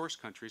 main source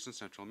countries in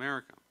Central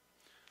America.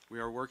 We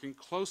are working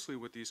closely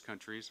with these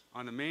countries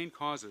on the main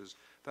causes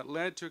that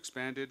led to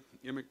expanded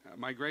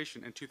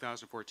migration in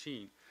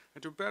 2014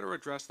 and to better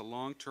address the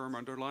long-term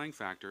underlying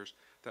factors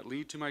that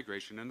lead to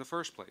migration in the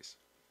first place.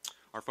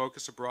 Our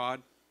focus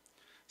abroad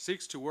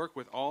seeks to work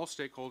with all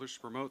stakeholders to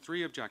promote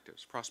 3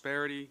 objectives: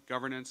 prosperity,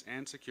 governance,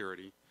 and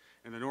security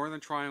in the Northern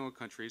Triangle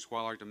countries,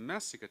 while our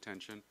domestic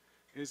attention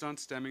is on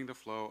stemming the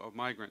flow of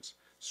migrants,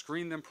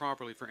 screen them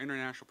properly for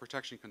international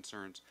protection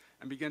concerns,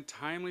 and begin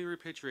timely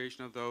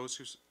repatriation of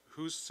those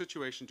whose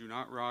situation do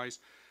not rise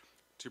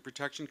to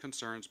protection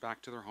concerns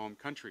back to their home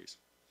countries.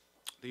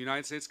 The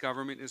United States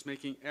government is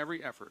making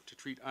every effort to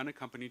treat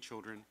unaccompanied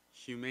children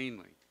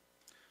humanely.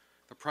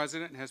 The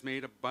President has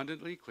made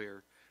abundantly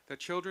clear that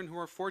children who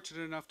are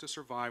fortunate enough to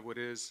survive what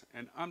is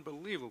an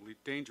unbelievably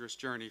dangerous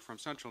journey from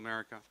Central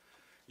America,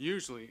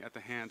 usually at the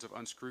hands of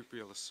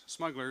unscrupulous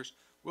smugglers,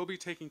 will be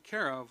taken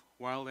care of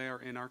while they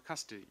are in our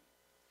custody.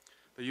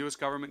 The U.S.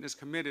 government is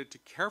committed to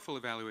careful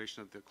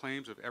evaluation of the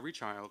claims of every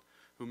child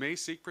who may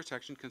seek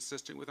protection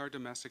consistent with our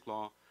domestic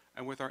law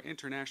and with our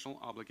international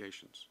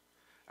obligations.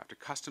 After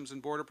Customs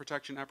and Border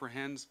Protection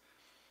apprehends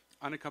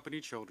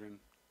unaccompanied children,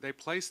 they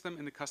place them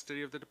in the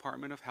custody of the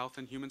Department of Health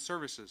and Human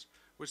Services,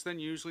 which then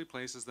usually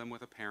places them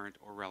with a parent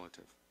or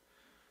relative.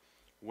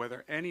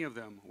 Whether any of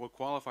them will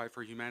qualify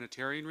for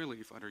humanitarian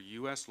relief under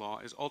U.S. law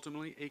is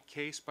ultimately a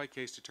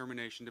case-by-case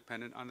determination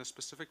dependent on the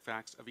specific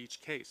facts of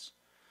each case,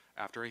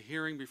 after a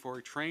hearing before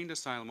a trained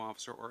asylum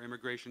officer or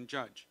immigration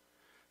judge.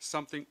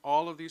 something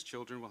all of these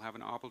children will have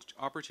an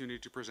opportunity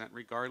to present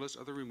regardless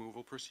of the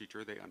removal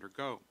procedure they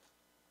undergo.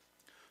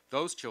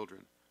 Those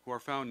children who are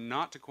found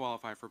not to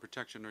qualify for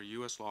protection under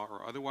U.S. law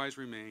or otherwise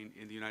remain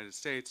in the United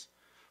States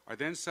are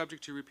then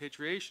subject to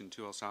repatriation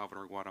to El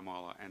Salvador,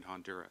 Guatemala, and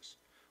Honduras.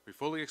 We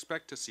fully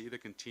expect to see the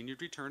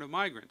continued return of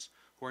migrants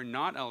who are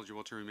not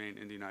eligible to remain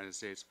in the United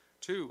States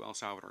to El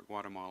Salvador,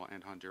 Guatemala,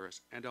 and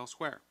Honduras, and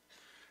elsewhere.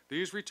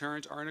 These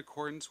returns are in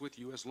accordance with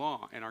U.S.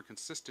 law and are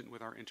consistent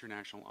with our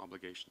international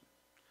obligation.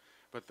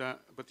 But the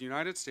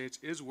United States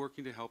is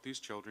working to help these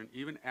children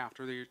even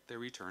after they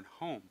return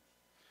home.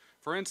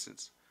 For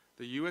instance,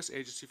 the U.S.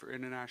 Agency for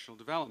International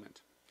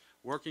Development,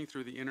 working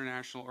through the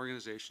International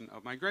Organization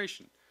of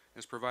Migration,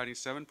 is providing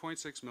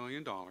 $7.6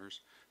 million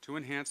to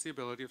enhance the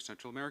ability of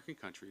Central American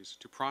countries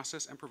to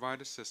process and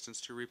provide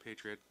assistance to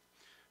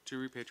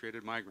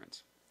repatriated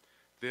migrants.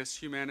 This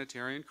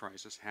humanitarian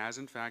crisis has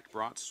in fact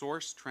brought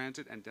source,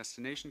 transit, and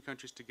destination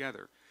countries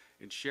together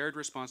in shared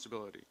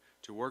responsibility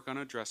to work on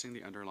addressing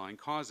the underlying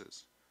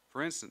causes.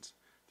 For instance,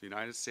 the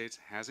United States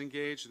has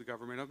engaged the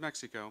government of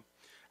Mexico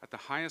at the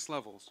highest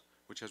levels,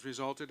 which has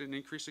resulted in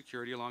increased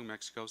security along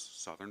Mexico's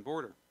southern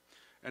border,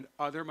 and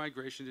other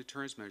migration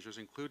deterrence measures,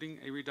 including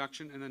a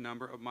reduction in the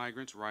number of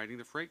migrants riding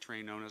the freight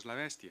train known as La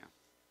Bestia.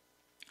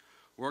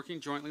 Working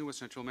jointly with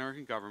Central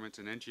American governments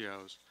and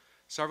NGOs,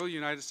 several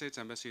United States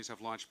embassies have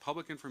launched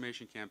public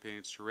information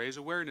campaigns to raise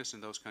awareness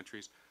in those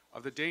countries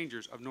of the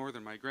dangers of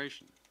northern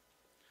migration.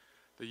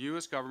 The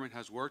U.S. government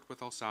has worked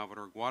with El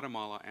Salvador,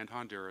 Guatemala, and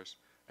Honduras,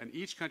 and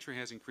each country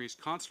has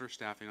increased consular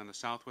staffing on the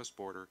southwest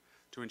border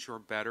to ensure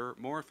better,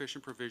 more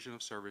efficient provision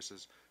of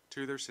services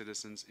to their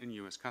citizens in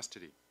U.S.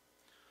 custody.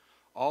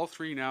 All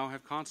three now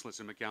have consulates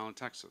in McAllen,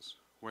 Texas,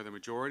 where the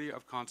majority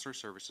of consular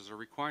services are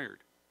required.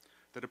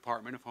 The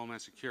Department of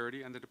Homeland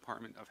Security and the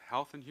Department of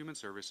Health and Human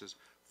Services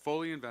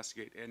fully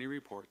investigate any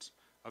reports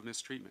of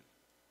mistreatment.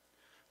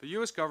 The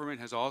U.S.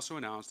 government has also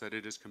announced that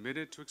it is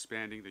committed to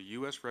expanding the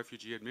U.S.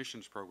 refugee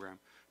admissions program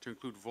to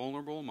include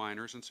vulnerable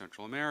minors in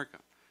Central America,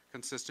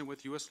 consistent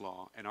with U.S.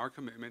 law and our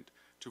commitment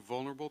to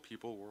vulnerable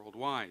people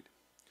worldwide.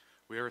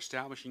 We are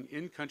establishing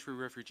in-country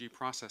refugee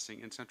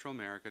processing in Central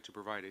America to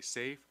provide a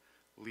safe,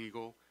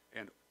 legal,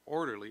 and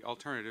orderly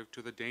alternative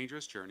to the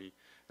dangerous journey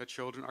that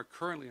children are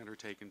currently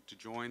undertaking to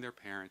join their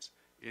parents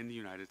in the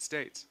United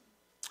States.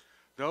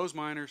 Those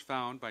minors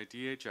found by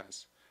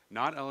DHS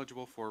not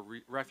eligible for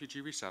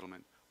refugee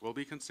resettlement will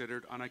be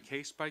considered on a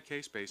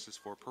case-by-case basis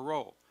for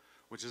parole,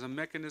 which is a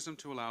mechanism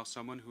to allow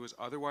someone who is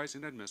otherwise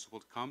inadmissible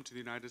to come to the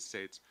United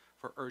States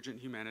for urgent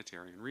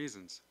humanitarian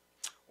reasons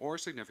or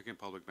significant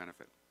public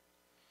benefit.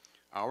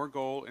 Our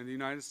goal in the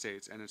United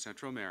States and in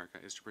Central America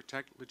is to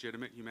protect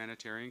legitimate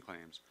humanitarian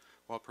claims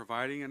while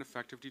providing an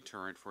effective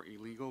deterrent for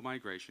illegal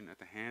migration at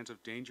the hands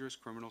of dangerous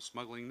criminal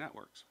smuggling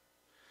networks.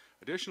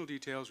 Additional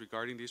details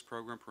regarding these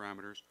program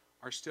parameters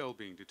are still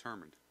being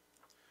determined.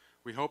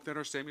 We hope that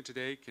our statement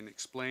today can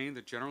explain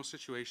the general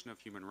situation of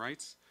human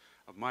rights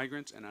of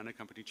migrants and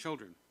unaccompanied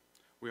children.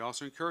 We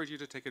also encourage you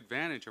to take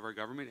advantage of our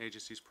government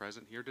agencies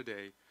present here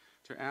today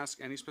to ask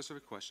any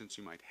specific questions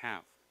you might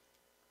have.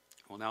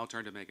 We'll now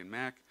turn to Megan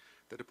Mack,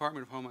 the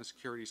Department of Homeland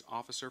Security's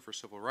Officer for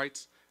Civil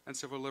Rights and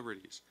Civil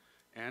Liberties,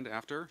 and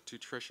after to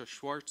Tricia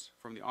Schwartz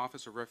from the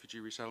Office of Refugee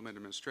Resettlement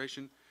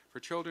Administration for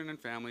Children and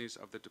Families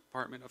of the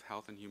Department of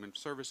Health and Human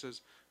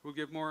Services, who will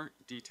give more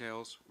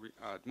detailed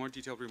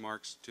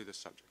remarks to this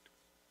subject.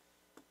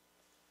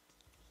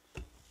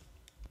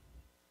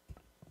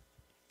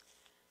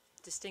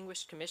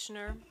 Distinguished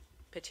Commissioner,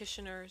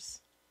 petitioners,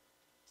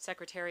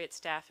 Secretariat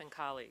staff, and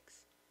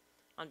colleagues.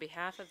 On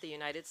behalf of the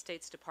United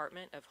States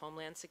Department of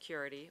Homeland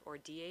Security, or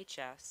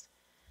DHS,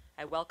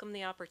 I welcome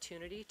the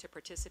opportunity to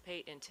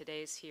participate in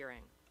today's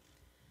hearing.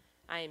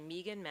 I am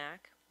Megan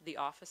Mack, the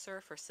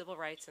Officer for Civil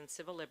Rights and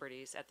Civil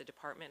Liberties at the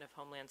Department of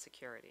Homeland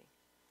Security.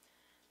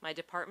 My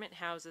department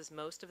houses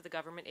most of the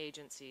government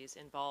agencies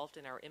involved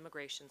in our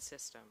immigration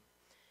system,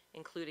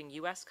 including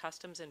U.S.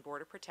 Customs and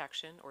Border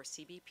Protection, or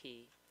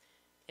CBP,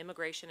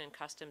 Immigration and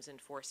Customs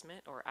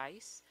Enforcement, or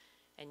ICE,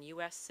 and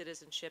U.S.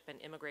 Citizenship and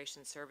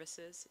Immigration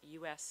Services,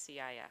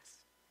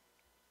 USCIS.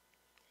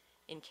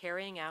 In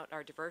carrying out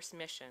our diverse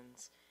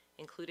missions,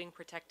 including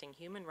protecting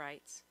human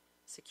rights,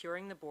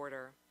 securing the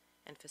border,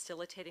 and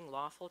facilitating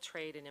lawful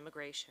trade and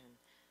immigration,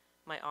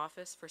 my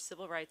Office for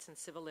Civil Rights and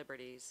Civil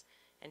Liberties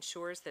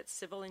ensures that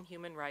civil and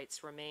human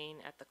rights remain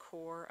at the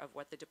core of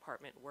what the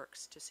Department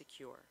works to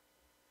secure.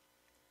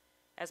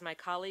 As my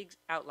colleagues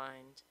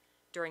outlined,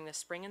 during the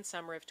spring and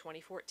summer of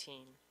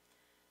 2014,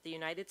 the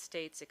United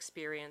States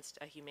experienced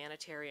a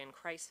humanitarian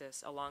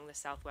crisis along the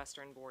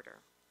southwestern border.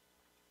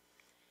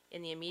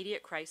 In the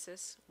immediate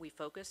crisis, we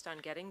focused on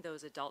getting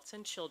those adults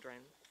and children,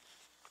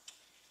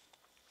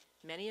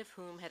 many of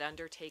whom had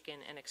undertaken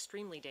an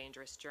extremely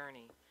dangerous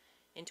journey,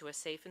 into a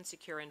safe and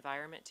secure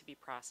environment to be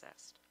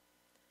processed.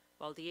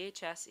 While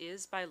DHS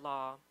is, by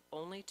law,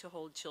 only to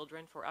hold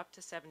children for up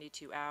to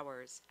 72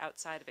 hours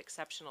outside of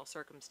exceptional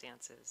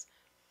circumstances,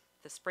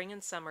 the spring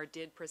and summer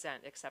did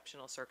present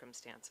exceptional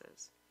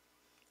circumstances.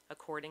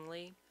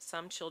 Accordingly,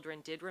 some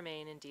children did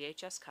remain in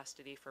DHS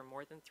custody for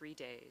more than 3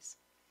 days,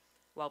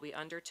 while we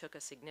undertook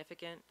a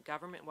significant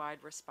government-wide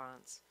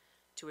response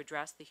to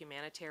address the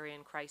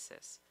humanitarian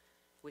crisis,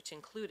 which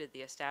included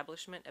the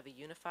establishment of a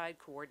unified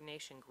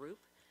coordination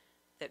group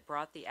that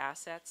brought the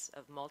assets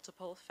of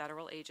multiple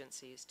federal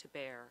agencies to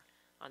bear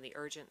on the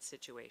urgent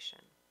situation.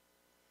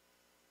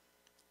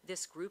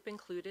 This group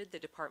included the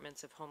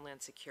Departments of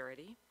Homeland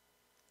Security,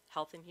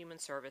 Health and Human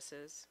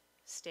Services,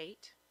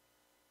 State,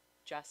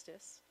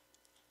 Justice,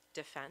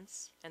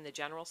 Defense, and the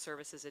General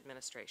Services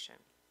Administration.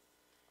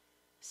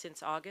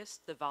 Since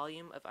August, the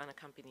volume of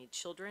unaccompanied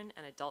children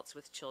and adults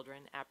with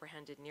children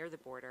apprehended near the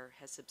border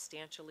has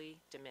substantially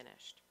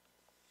diminished.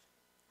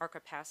 Our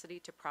capacity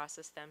to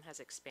process them has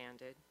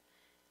expanded,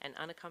 and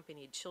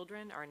unaccompanied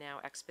children are now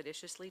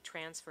expeditiously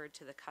transferred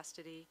to the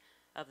custody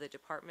of the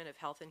Department of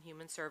Health and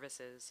Human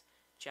Services,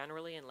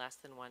 generally in less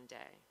than 1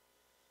 day.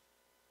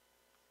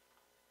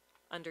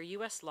 Under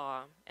U.S.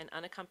 law, an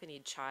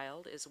unaccompanied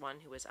child is one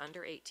who is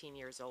under 18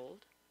 years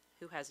old,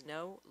 who has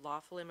no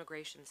lawful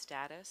immigration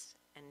status,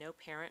 and no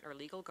parent or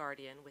legal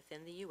guardian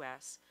within the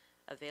U.S.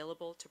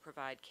 available to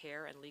provide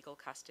care and legal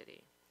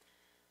custody.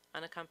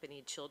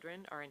 Unaccompanied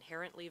children are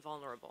inherently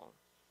vulnerable,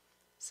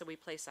 so we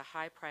place a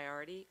high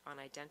priority on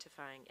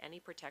identifying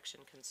any protection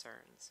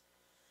concerns.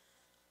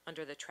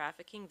 Under the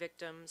Trafficking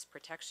Victims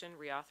Protection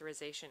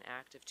Reauthorization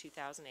Act of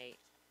 2008,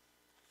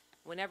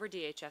 whenever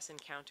DHS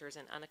encounters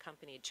an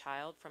unaccompanied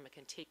child from a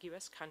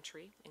contiguous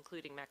country,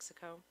 including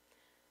Mexico,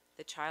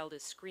 the child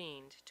is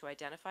screened to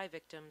identify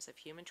victims of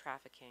human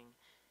trafficking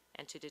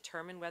and to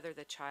determine whether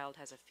the child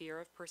has a fear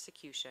of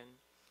persecution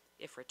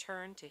if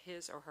returned to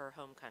his or her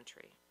home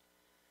country.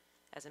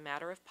 As a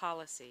matter of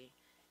policy,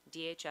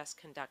 DHS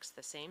conducts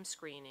the same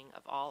screening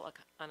of all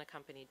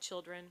unaccompanied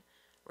children,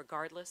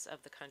 regardless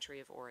of the country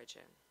of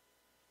origin.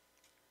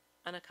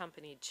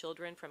 Unaccompanied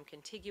children from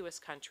contiguous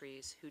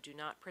countries who do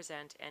not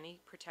present any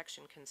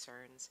protection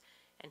concerns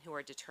and who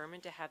are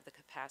determined to have the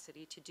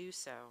capacity to do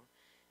so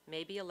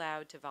may be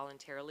allowed to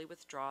voluntarily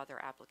withdraw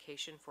their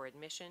application for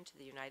admission to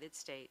the United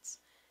States,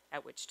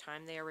 at which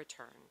time they are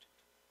returned.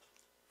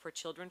 For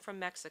children from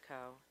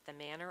Mexico, the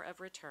manner of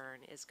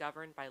return is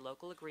governed by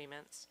local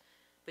agreements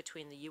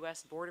between the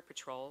U.S. Border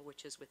Patrol,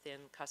 which is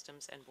within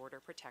Customs and Border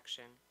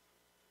Protection,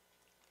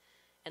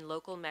 and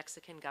local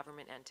Mexican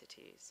government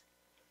entities,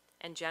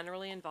 and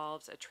generally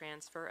involves a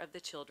transfer of the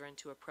children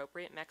to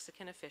appropriate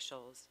Mexican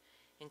officials,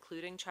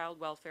 including child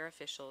welfare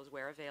officials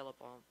where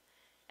available,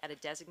 at a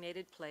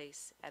designated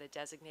place at a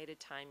designated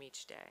time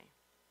each day.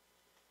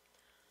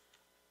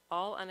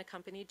 All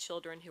unaccompanied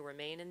children who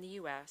remain in the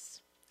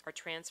U.S. are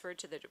transferred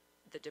to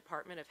the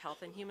Department of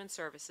Health and Human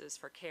Services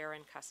for care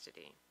and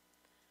custody.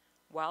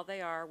 While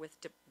they are with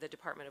the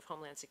Department of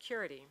Homeland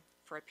Security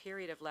for a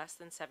period of less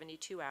than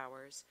 72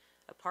 hours,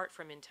 apart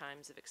from in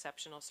times of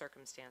exceptional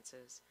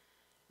circumstances,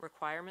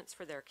 requirements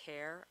for their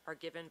care are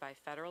given by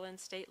federal and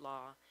state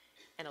law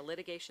and a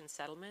litigation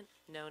settlement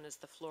known as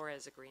the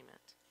Flores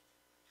Agreement.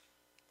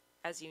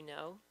 As you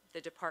know,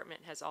 the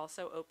department has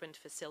also opened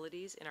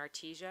facilities in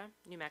Artesia,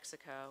 New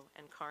Mexico,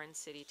 and Karnes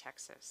City,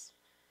 Texas,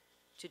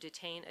 to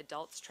detain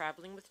adults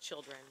traveling with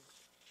children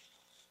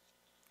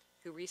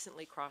who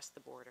recently crossed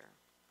the border.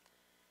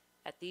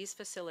 At these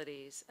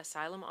facilities,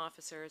 asylum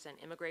officers and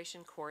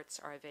immigration courts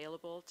are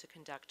available to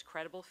conduct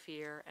credible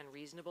fear and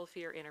reasonable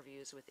fear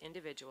interviews with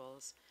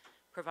individuals,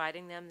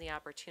 providing them the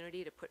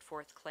opportunity to put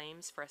forth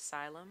claims for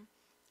asylum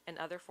and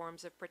other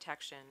forms of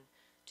protection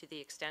to the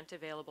extent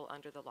available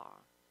under the law.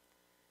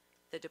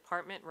 The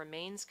department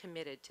remains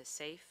committed to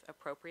safe,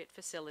 appropriate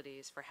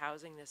facilities for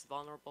housing this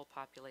vulnerable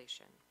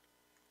population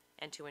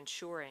and to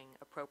ensuring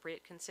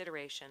appropriate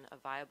consideration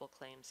of viable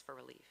claims for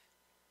relief.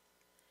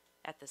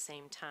 At the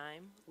same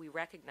time, we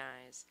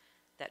recognize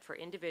that for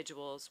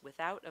individuals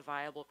without a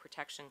viable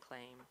protection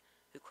claim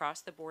who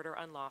cross the border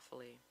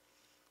unlawfully,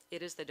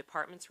 it is the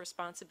department's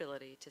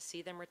responsibility to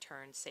see them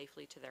returned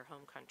safely to their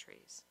home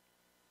countries.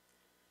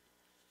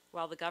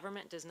 While the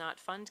government does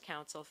not fund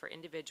counsel for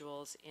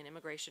individuals in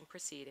immigration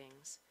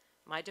proceedings,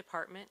 my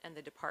department and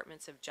the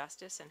Departments of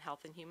Justice and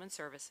Health and Human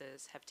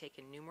Services have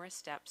taken numerous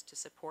steps to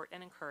support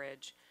and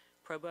encourage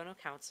pro bono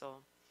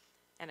counsel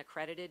and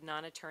accredited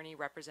non-attorney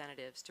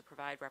representatives to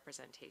provide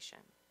representation.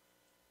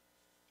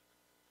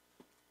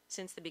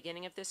 Since the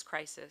beginning of this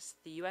crisis,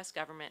 the U.S.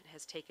 government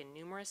has taken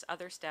numerous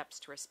other steps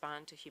to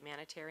respond to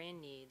humanitarian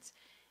needs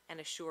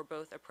and assure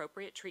both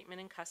appropriate treatment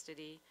in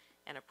custody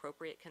and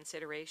appropriate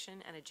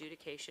consideration and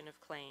adjudication of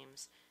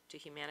claims to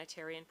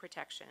humanitarian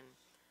protection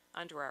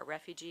under our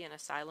refugee and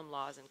asylum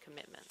laws and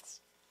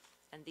commitments.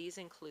 And these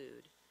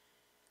include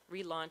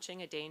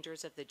relaunching a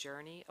Dangers of the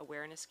Journey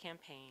awareness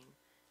campaign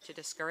to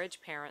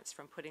discourage parents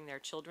from putting their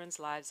children's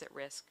lives at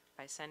risk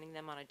by sending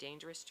them on a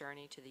dangerous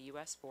journey to the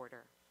U.S.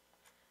 border,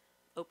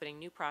 opening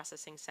new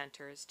processing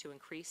centers to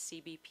increase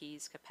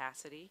CBP's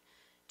capacity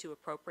to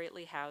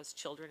appropriately house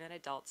children and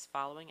adults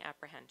following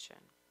apprehension,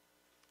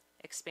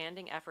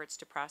 expanding efforts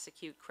to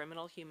prosecute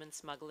criminal human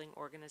smuggling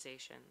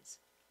organizations,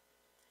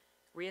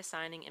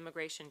 reassigning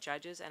immigration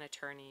judges and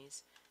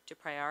attorneys to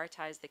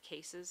prioritize the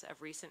cases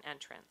of recent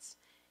entrants,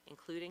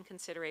 including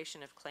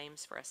consideration of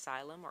claims for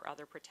asylum or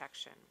other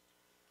protection.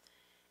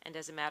 And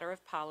as a matter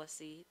of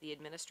policy, the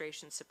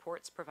administration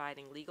supports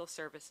providing legal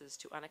services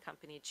to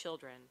unaccompanied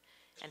children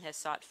and has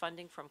sought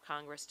funding from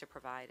Congress to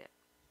provide it.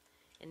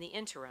 In the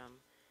interim,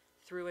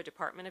 through a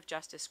Department of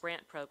Justice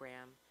grant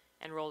program,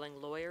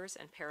 enrolling lawyers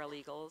and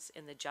paralegals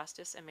in the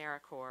Justice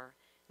AmeriCorps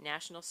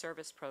National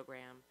Service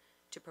Program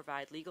to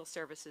provide legal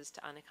services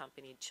to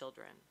unaccompanied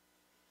children.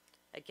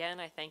 Again,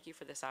 I thank you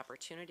for this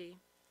opportunity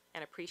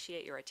and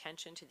appreciate your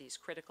attention to these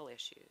critical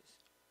issues.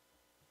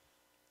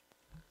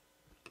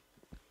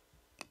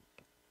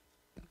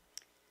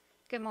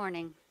 Good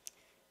morning.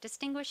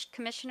 Distinguished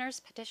commissioners,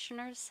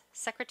 petitioners,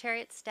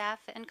 secretariat staff,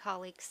 and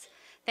colleagues,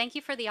 thank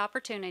you for the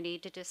opportunity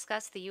to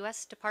discuss the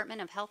U.S.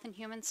 Department of Health and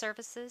Human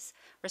Services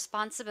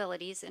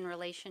responsibilities in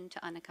relation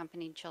to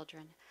unaccompanied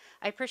children.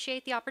 I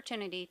appreciate the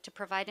opportunity to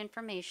provide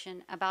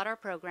information about our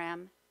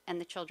program and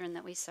the children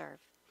that we serve.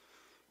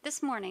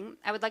 This morning,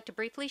 I would like to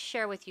briefly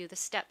share with you the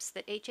steps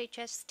that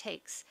HHS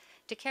takes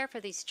to care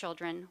for these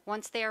children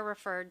once they are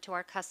referred to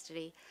our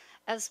custody,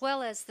 as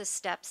well as the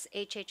steps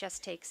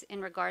HHS takes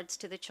in regards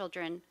to the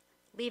children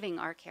leaving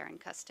our care and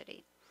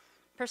custody.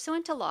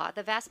 Pursuant to law,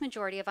 the vast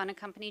majority of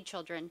unaccompanied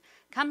children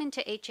come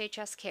into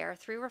HHS care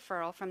through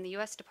referral from the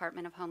U.S.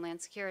 Department of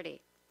Homeland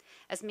Security.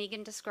 As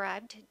Megan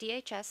described,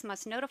 DHS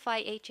must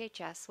notify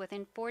HHS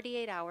within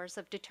 48 hours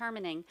of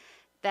determining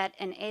that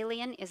an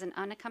alien is an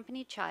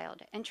unaccompanied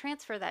child and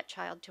transfer that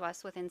child to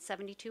us within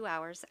 72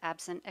 hours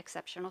absent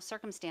exceptional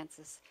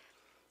circumstances.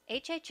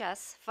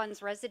 HHS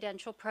funds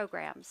residential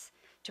programs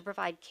to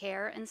provide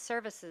care and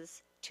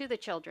services to the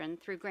children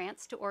through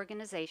grants to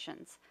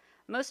organizations,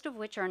 most of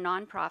which are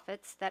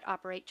nonprofits that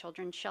operate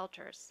children's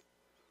shelters.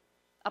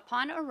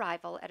 Upon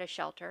arrival at a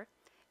shelter,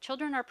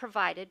 children are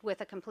provided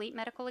with a complete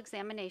medical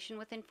examination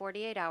within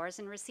 48 hours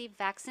and receive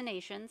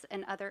vaccinations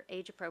and other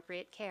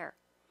age-appropriate care.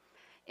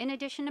 In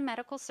addition to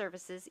medical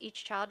services,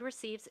 each child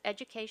receives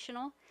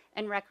educational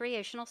and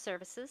recreational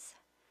services,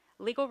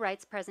 legal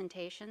rights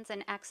presentations,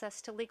 and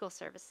access to legal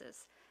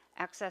services,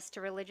 access to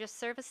religious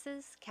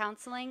services,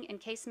 counseling, and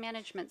case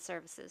management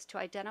services to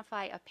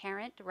identify a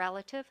parent,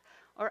 relative,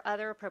 or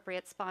other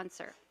appropriate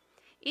sponsor.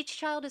 Each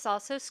child is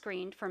also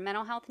screened for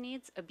mental health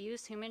needs,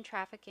 abuse, human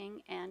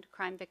trafficking, and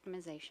crime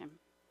victimization.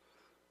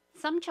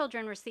 Some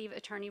children receive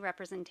attorney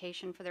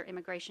representation for their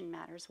immigration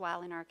matters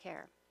while in our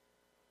care.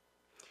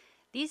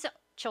 These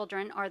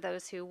children are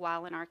those who,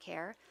 while in our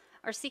care,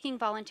 are seeking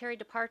voluntary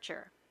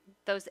departure,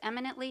 those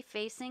eminently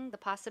facing the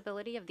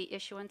possibility of the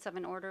issuance of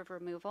an order of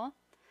removal,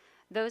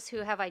 those who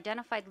have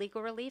identified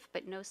legal relief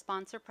but no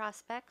sponsor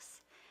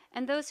prospects,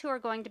 and those who are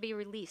going to be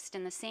released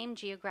in the same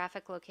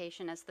geographic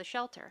location as the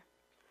shelter.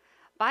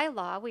 By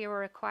law, we are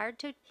required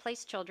to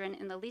place children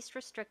in the least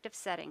restrictive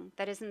setting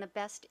that is in the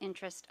best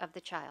interest of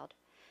the child.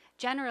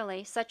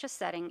 Generally, such a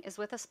setting is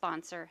with a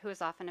sponsor who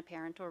is often a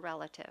parent or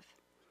relative.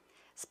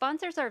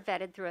 Sponsors are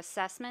vetted through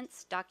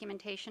assessments,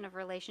 documentation of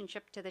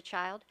relationship to the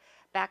child,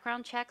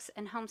 background checks,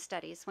 and home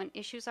studies when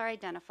issues are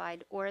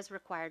identified or as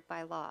required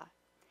by law.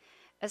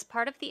 As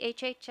part of the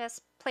HHS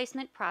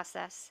placement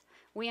process,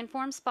 we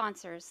inform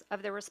sponsors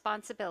of their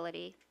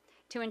responsibility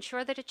to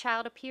ensure that a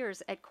child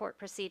appears at court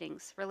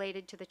proceedings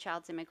related to the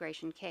child's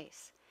immigration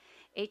case.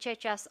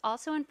 HHS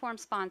also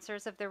informs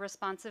sponsors of their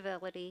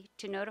responsibility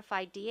to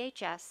notify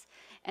DHS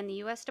and the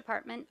U.S.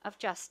 Department of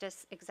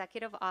Justice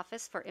Executive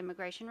Office for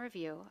Immigration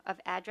Review of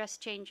address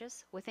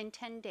changes within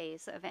 10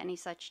 days of any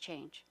such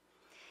change.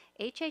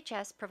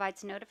 HHS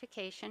provides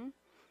notification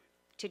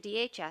to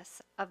DHS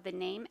of the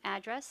name,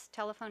 address,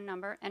 telephone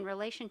number, and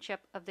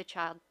relationship of the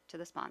child to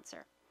the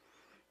sponsor.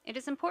 It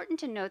is important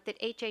to note that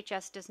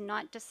HHS does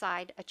not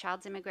decide a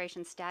child's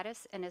immigration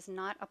status and is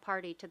not a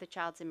party to the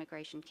child's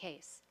immigration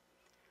case.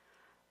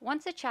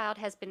 Once a child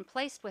has been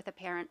placed with a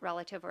parent,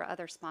 relative, or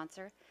other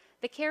sponsor,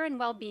 the care and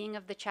well-being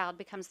of the child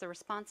becomes the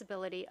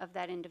responsibility of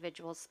that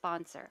individual's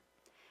sponsor.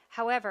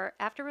 However,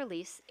 after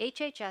release,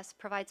 HHS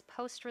provides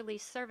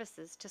post-release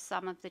services to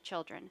some of the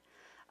children.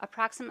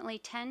 Approximately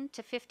 10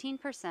 to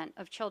 15%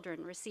 of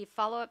children receive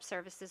follow-up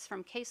services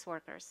from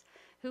caseworkers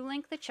who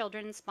link the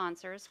children and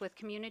sponsors with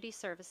community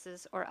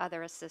services or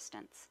other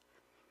assistance.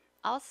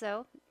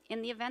 Also,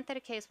 in the event that a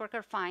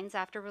caseworker finds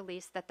after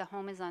release that the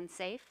home is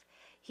unsafe,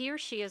 he or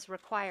she is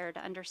required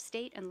under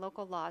state and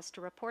local laws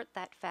to report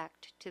that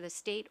fact to the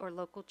state or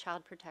local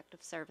child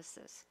protective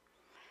services.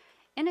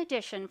 In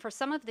addition, for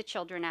some of the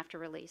children after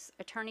release,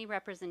 attorney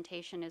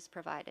representation is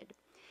provided.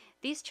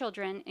 These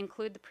children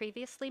include the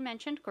previously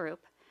mentioned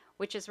group,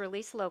 which is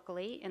released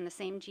locally in the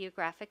same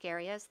geographic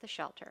area as the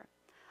shelter.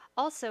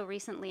 Also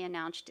recently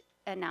announced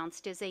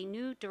is a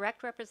new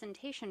direct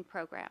representation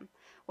program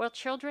where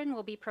children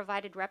will be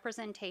provided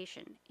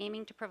representation,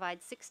 aiming to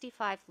provide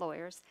 65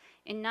 lawyers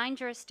in 9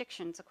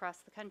 jurisdictions across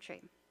the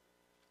country.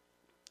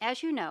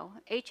 As you know,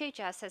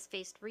 HHS has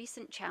faced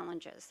recent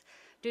challenges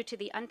due to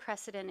the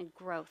unprecedented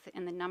growth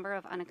in the number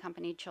of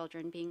unaccompanied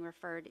children being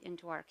referred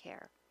into our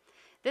care.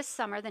 This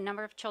summer, the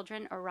number of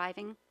children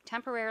arriving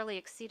temporarily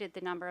exceeded the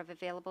number of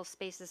available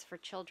spaces for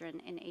children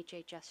in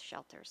HHS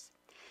shelters,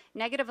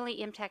 negatively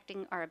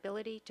impacting our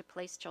ability to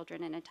place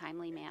children in a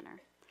timely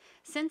manner.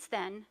 Since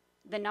then,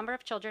 the number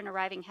of children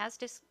arriving has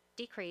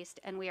decreased,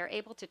 and we are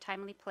able to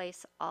timely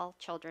place all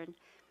children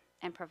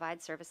and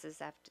provide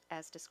services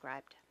as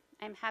described.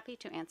 I'm happy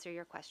to answer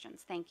your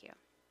questions. Thank you.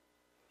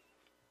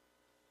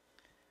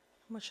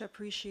 Much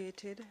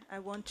appreciated. I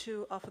want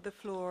to offer the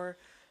floor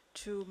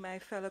to my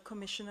fellow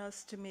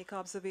commissioners to make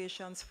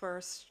observations.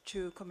 First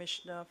to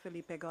Commissioner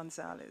Felipe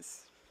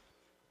Gonzalez.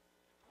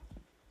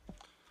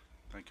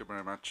 Thank you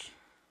very much,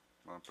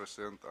 Madam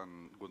President,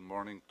 and good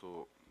morning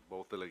to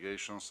both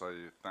delegations.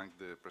 I thank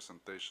the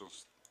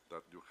presentations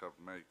that you have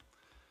made.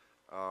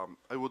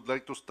 I would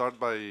like to start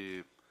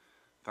by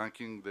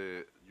thanking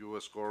the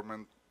U.S.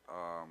 government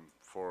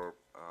for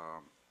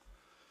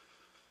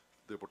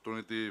the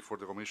opportunity for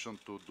the Commission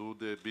to do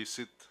the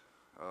visit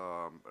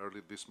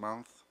early this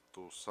month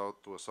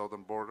to a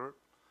southern border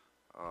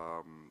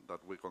that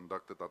we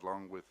conducted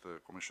along with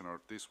Commissioner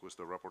Ortiz, who is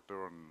the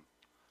rapporteur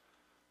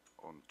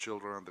on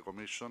children and the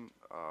Commission,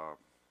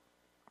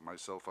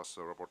 myself as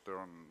a rapporteur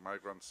on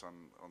migrants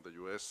and on the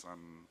U.S.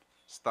 and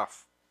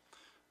staff.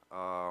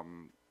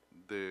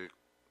 The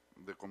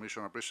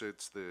Commission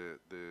appreciates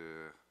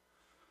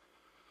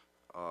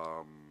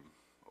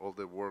all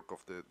the work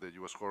of the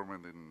U.S.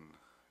 government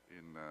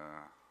in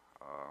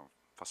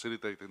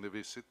facilitating the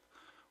visit,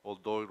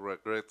 although it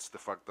regrets the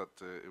fact that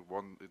it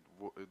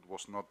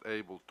was not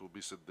able to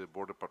visit the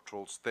Border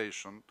Patrol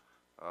station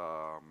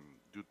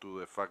due to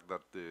the fact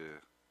that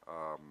there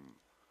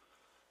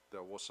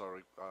was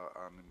a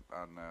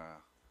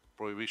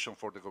prohibition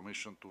for the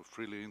Commission to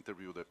freely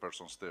interview the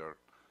persons there.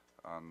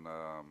 And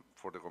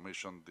for the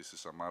Commission, this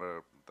is a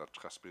matter that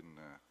has been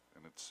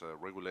in its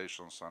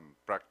regulations and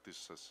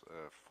practices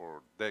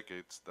for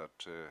decades,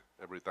 that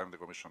every time the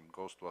Commission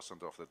goes to a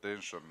center of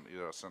detention,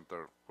 either a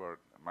center where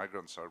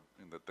migrants are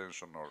in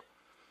detention or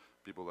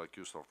people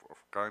accused of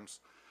crimes,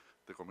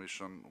 the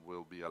Commission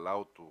will be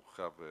allowed to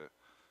have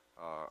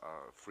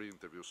free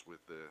interviews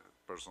with the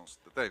persons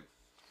detained.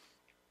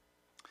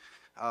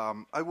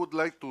 I would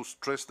like to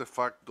stress the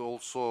fact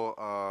also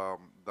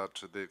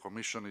that the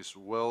Commission is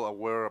well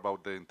aware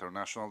about the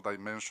international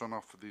dimension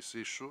of this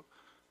issue.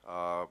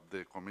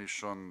 The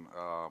Commission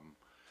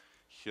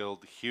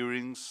held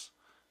hearings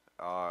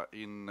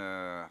in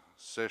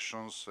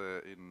sessions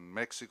in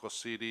Mexico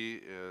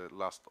City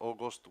last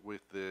August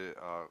with the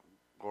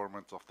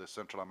governments of the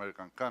Central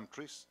American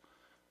countries.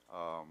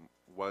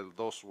 While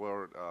those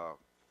were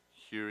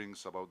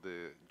hearings about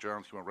the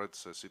general human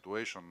rights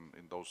situation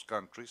in those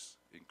countries,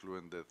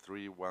 including the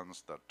three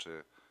ones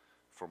that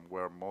from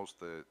where most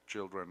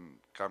children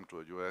come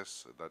to the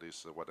U.S., that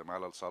is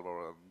Guatemala, El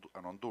Salvador,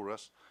 and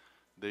Honduras.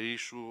 The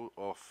issue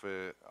of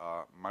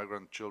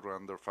migrant children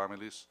and their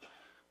families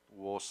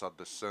was at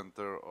the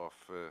center of,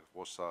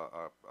 was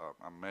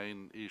a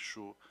main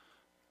issue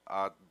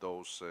at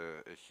those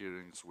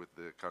hearings with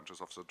the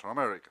countries of Central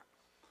America.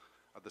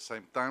 At the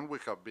same time, we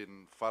have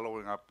been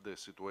following up the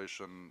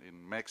situation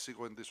in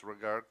Mexico in this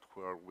regard,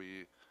 where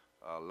we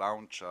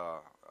launched a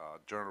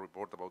general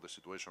report about the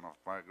situation of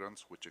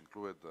migrants, which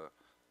included,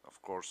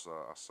 of course,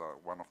 as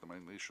one of the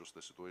main issues,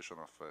 the situation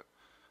of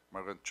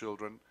migrant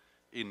children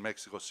in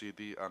Mexico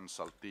City and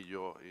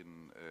Saltillo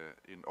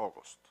in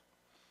August.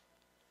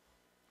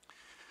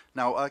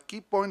 Now, a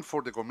key point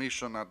for the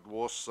Commission that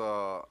was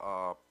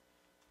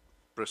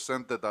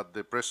presented at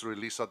the press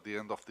release at the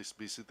end of this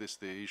visit is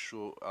the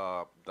issue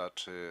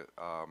that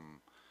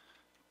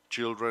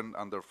children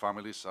and their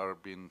families are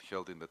being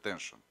held in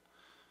detention.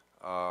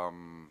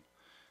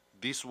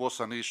 This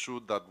was an issue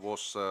that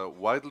was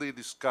widely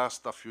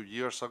discussed a few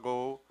years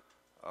ago.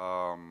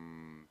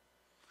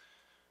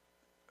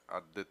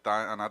 At the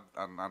time,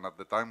 and at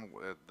the time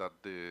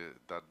that the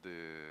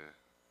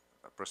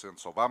President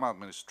Obama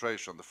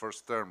administration, the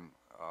first term,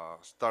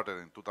 started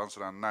in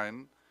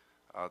 2009,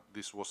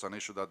 this was an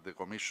issue that the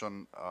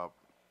Commission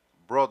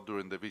brought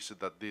during the visit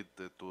that did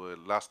to the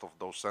last of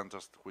those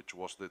centers, which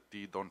was the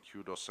T. Don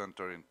Hudo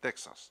Center in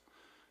Texas.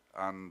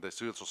 And the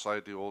civil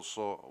society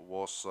also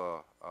was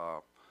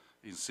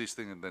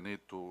insisting in the need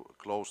to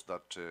close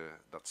that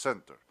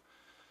center.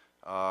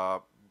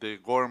 The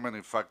government,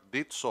 in fact,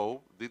 did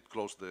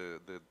close the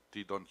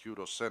T. Don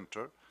Hudo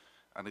Center,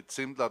 and it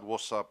seemed that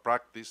was a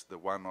practice, the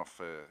one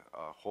of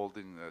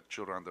holding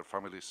children and their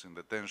families in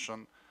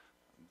detention,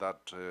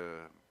 that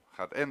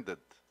had ended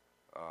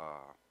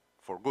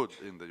for good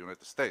in the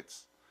United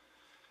States.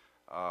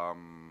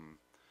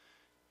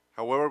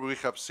 However, we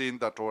have seen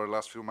that over the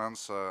last few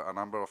months, a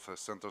number of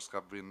centers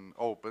have been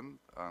opened,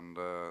 and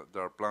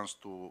there are plans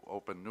to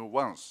open new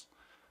ones.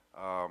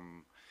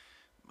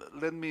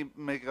 Let me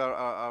make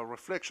a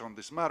reflection on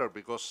this matter,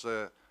 because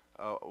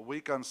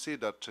we can see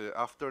that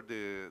after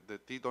the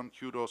T. Don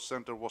Hudo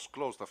Center was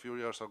closed a few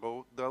years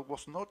ago, there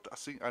was not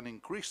an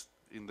increase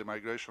in the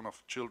migration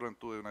of children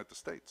to the United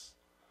States.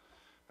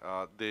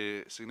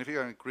 The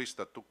significant increase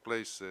that took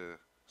place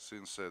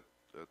since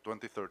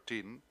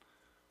 2013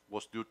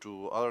 was due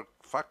to other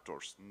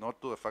factors,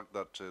 not to the fact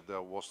that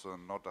there was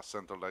not a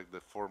center like the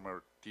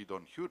former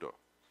Tidon Hudo,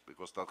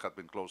 because that had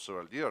been closed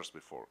several years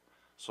before.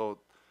 So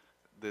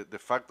the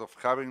fact of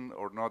having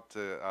or not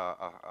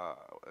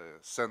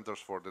centers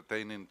for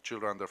detaining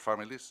children and their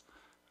families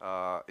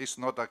is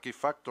not a key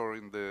factor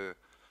in the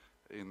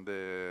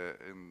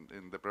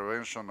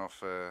prevention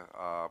of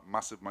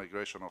massive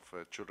migration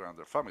of children and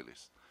their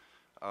families.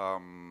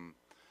 I'm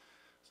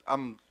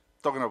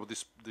talking about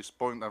this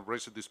point and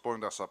raising this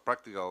point as a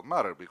practical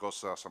matter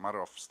because, as a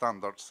matter of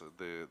standards,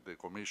 the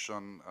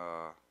Commission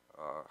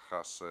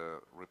has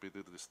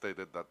repeatedly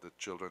stated that the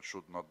children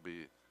should not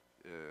be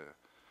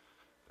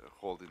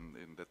held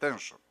in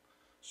detention.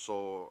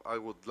 So I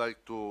would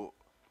like to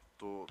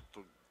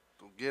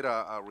get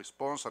a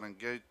response and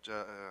engage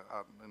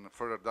in a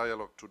further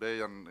dialogue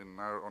today and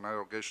on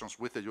our occasions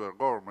with the U.S.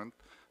 government.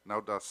 Now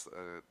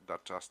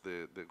that as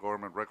the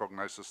government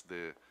recognizes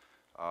the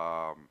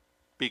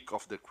peak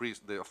of the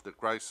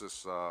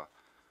crisis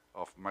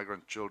of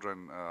migrant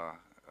children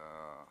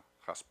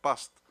has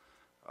passed,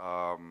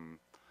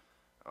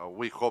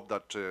 we hope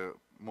that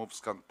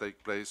moves can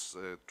take place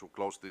to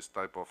close this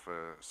type of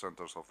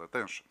centers of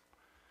detention.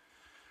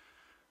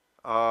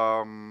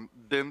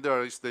 Then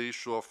there is the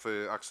issue of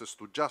access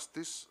to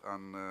justice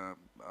and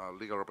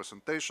legal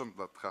representation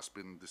that has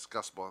been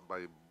discussed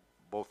by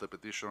both the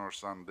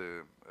petitioners and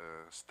the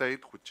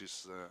state, which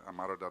is a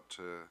matter that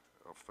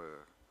of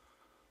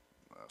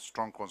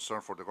strong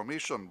concern for the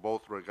Commission,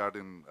 both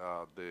regarding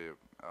the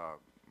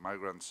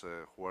migrants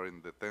who are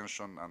in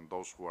detention and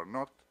those who are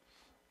not.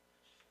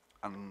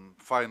 And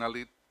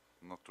finally,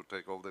 not to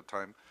take all the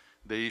time,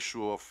 the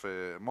issue of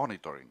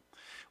monitoring.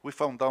 We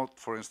found out,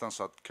 for instance,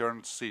 at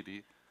Kern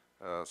City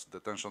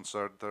detention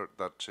center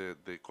that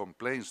the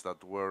complaints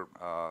that were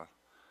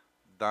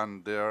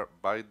done there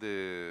by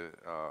the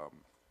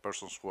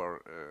persons who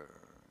are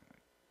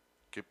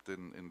kept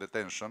in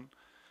detention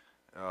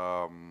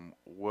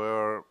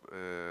were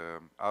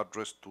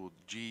addressed to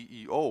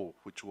GEO,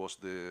 which was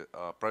the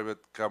private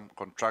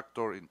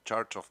contractor in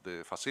charge of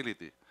the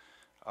facility.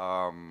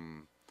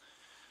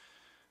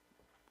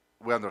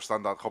 We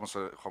understand that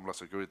Homeland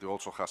Security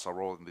also has a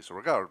role in this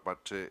regard,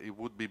 but it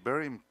would be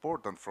very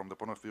important from the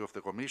point of view of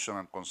the Commission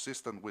and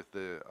consistent with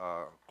the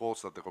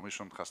calls that the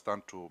Commission has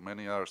done to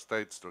many other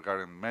states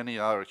regarding many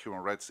other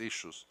human rights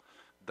issues,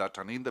 that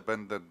an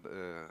independent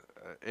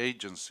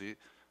agency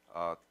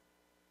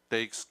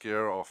takes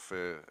care of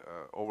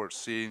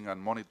overseeing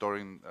and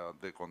monitoring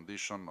the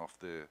condition of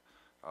the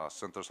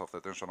centers of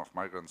detention of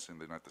migrants in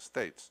the United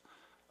States.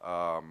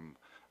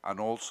 And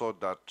also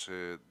that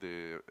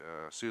the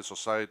civil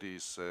society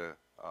is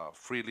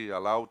freely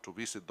allowed to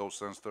visit those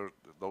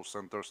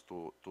centers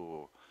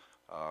to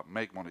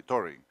make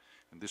monitoring.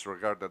 In this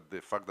regard, that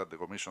the fact that the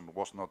Commission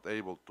was not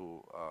able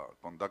to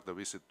conduct the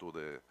visit to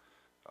the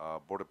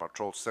Border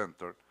Patrol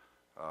Center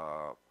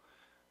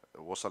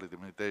was a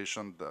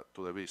limitation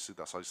to the visit,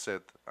 as I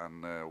said,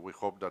 and we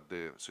hope that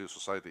the civil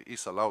society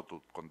is allowed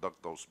to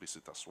conduct those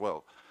visits as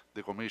well.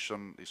 The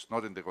Commission is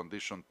not in the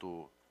condition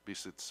to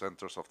visit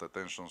centers of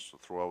detention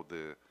throughout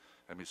the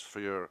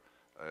hemisphere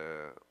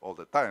all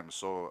the time.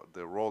 So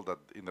the role that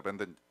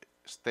independent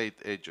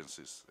state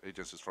agencies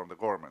from the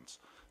governments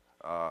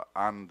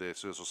and the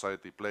civil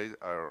society play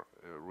are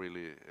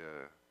really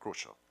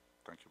crucial.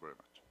 Thank you very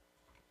much.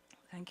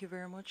 Thank you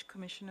very much,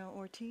 Commissioner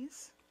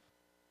Ortiz.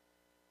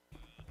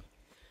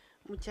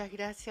 Muchas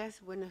gracias,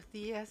 buenos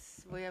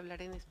días. Voy a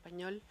hablar en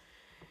español.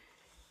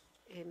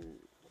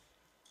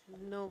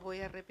 No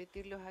voy a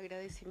repetir los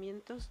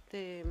agradecimientos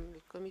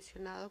del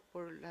comisionado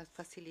por las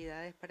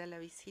facilidades para la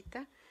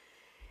visita,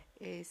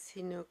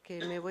 sino que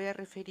me voy a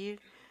referir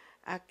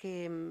a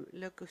que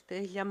lo que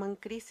ustedes llaman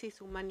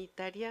crisis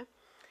humanitaria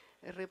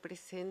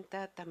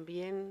representa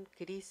también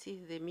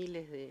crisis de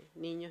miles de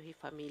niños y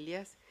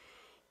familias,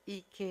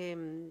 y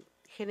que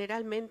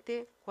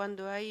generalmente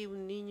cuando hay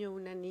un niño o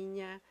una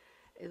niña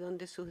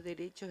donde sus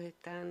derechos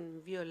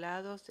están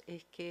violados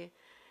es que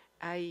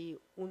hay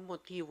un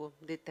motivo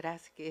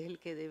detrás que es el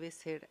que debe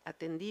ser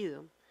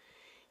atendido.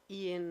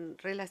 Y en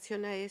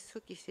relación a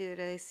eso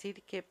quisiera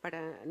decir que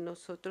para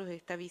nosotros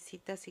esta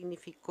visita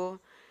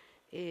significó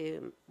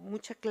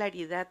mucha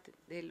claridad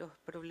de los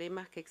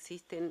problemas que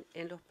existen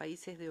en los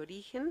países de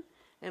origen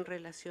en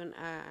relación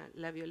a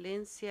la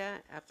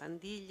violencia, a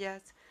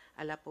pandillas,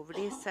 a la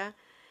pobreza,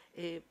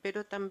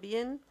 pero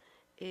también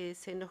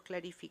se nos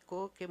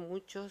clarificó que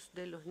muchos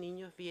de los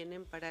niños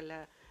vienen para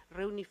la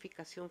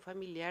reunificación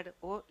familiar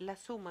o la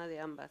suma de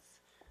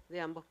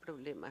ambos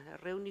problemas, la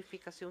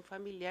reunificación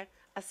familiar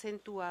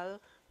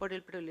acentuado por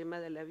el problema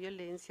de la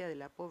violencia, de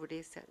la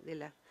pobreza, de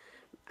las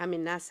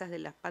amenazas de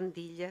las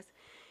pandillas,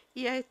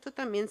 y a esto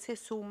también se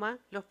suma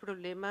los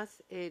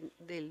problemas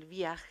del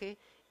viaje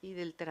y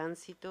del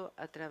tránsito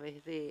a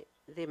través de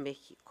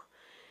México.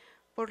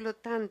 Por lo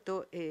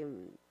tanto,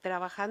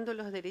 trabajando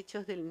los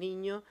derechos del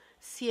niño,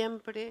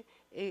 siempre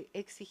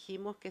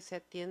exigimos que se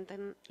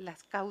atiendan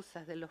las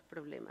causas de los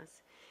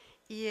problemas.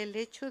 Y el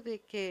hecho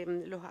de que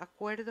los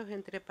acuerdos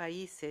entre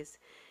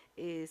países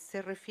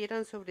se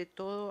refieran sobre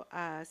todo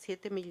a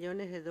 7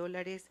 millones de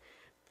dólares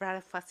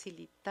para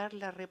facilitar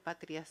la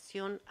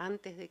repatriación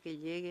antes de que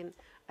lleguen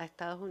a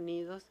Estados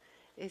Unidos,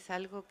 es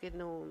algo que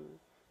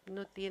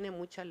no tiene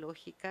mucha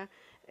lógica,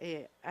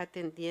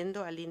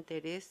 atendiendo al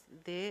interés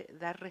de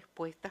dar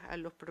respuestas a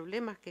los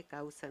problemas que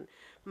causan.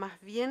 Más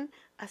bien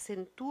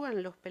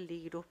acentúan los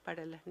peligros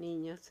para los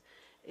niños,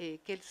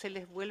 que se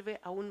les vuelve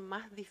aún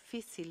más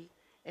difícil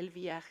el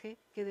viaje,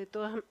 que de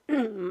todas,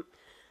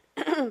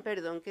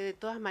 perdón, que de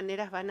todas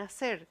maneras van a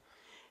hacer.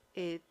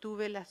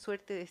 Tuve la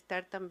suerte de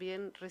estar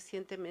también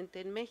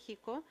recientemente en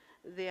México,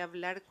 de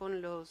hablar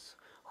con los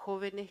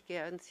jóvenes que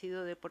han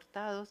sido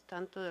deportados,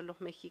 tanto de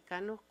los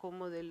mexicanos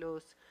como de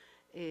los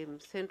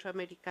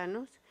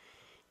centroamericanos,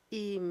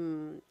 y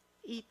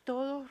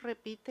todos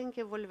repiten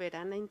que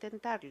volverán a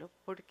intentarlo,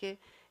 porque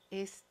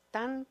es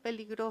tan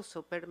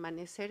peligroso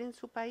permanecer en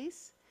su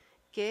país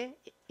que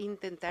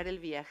intentar el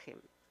viaje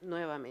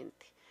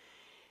nuevamente.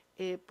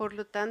 Por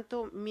lo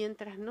tanto,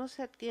 mientras no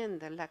se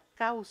atienda la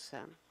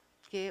causa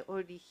que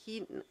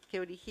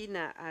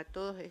origina a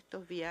todos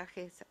estos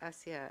viajes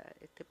hacia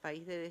este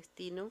país de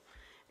destino,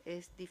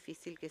 es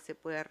difícil que se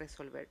pueda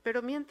resolver.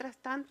 Pero mientras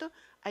tanto,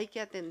 hay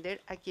que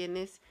atender a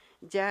quienes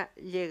ya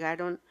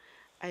llegaron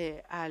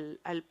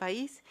al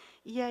país,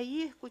 y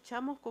ahí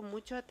escuchamos con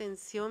mucha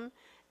atención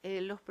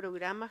los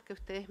programas que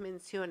ustedes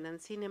mencionan.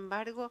 Sin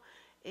embargo,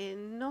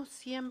 no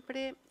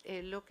siempre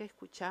lo que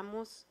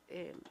escuchamos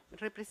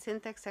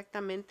representa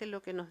exactamente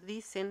lo que nos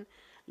dicen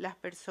las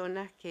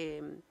personas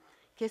que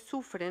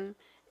sufren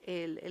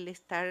el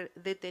estar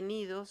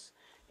detenidos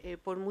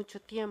por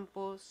mucho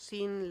tiempo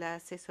sin la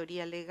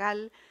asesoría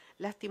legal.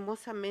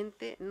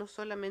 Lastimosamente, no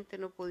solamente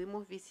no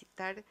pudimos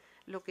visitar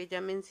lo que ya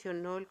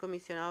mencionó el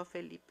comisionado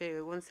Felipe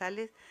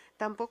González,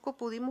 tampoco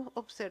pudimos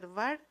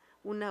observar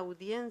una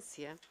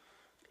audiencia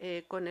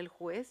con el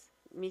juez.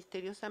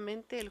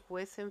 Misteriosamente el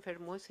juez se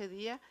enfermó ese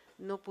día,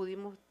 no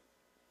pudimos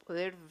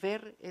poder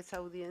ver esa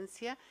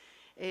audiencia,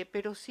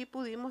 pero sí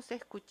pudimos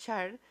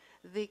escuchar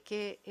de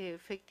que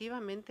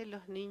efectivamente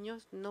los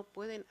niños no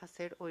pueden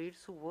hacer oír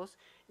su voz,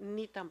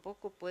 ni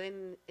tampoco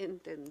pueden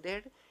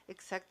entender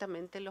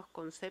exactamente los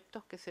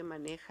conceptos que se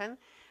manejan.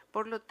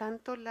 Por lo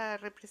tanto, la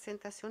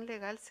representación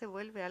legal se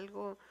vuelve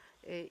algo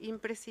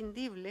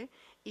imprescindible,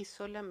 y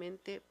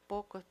solamente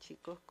pocos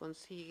chicos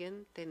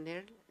consiguen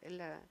tener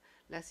la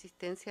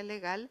asistencia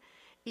legal,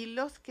 y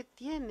los que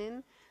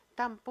tienen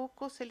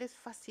tampoco se les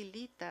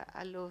facilita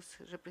a los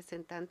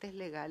representantes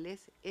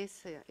legales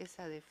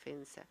esa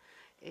defensa.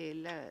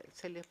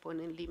 Se les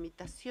ponen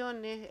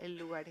limitaciones, el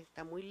lugar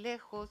está muy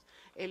lejos,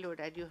 el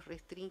horario es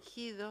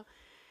restringido,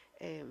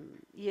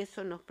 y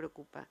eso nos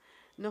preocupa.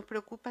 Nos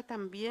preocupa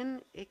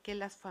también que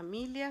las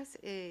familias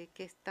que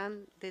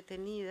están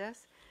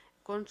detenidas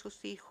con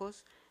sus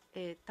hijos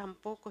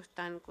tampoco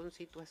están con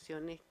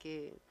situaciones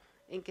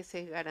en que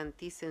se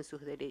garanticen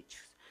sus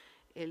derechos.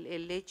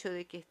 El hecho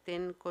de que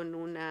estén con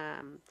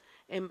una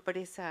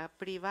empresa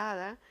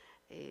privada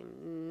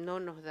no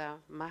nos da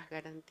más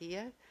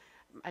garantías.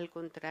 Al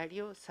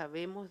contrario,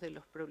 sabemos de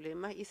los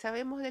problemas y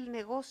sabemos del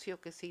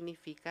negocio que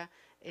significa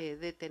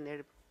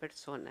detener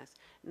personas,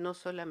 no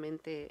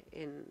solamente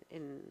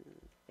en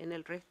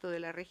el resto de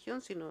la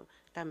región, sino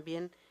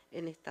también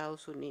en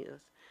Estados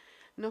Unidos.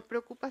 Nos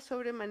preocupa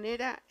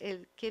sobremanera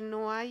el que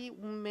no hay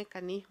un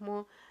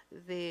mecanismo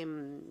de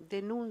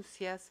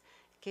denuncias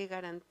que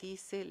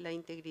garantice la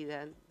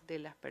integridad de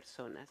las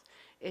personas.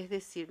 Es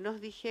decir, nos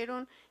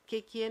dijeron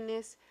que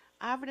quienes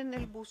abren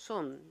el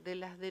buzón de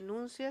las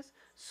denuncias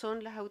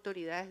son las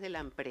autoridades de la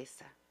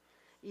empresa,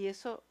 y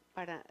eso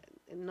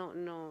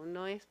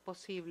no es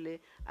posible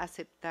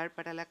aceptar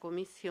para la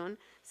Comisión.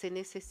 Se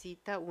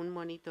necesita un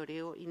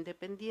monitoreo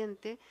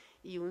independiente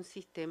y un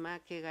sistema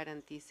que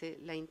garantice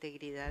la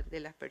integridad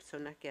de las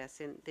personas que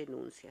hacen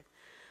denuncias.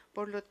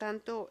 Por lo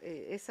tanto,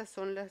 esas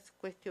son las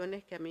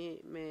cuestiones que a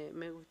mí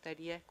me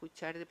gustaría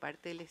escuchar de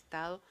parte del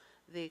Estado,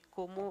 de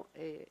cómo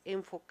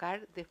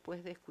enfocar,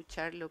 después de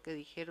escuchar lo que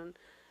dijeron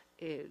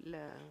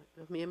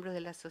los miembros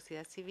de la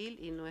sociedad civil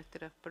y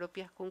nuestras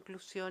propias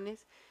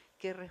conclusiones,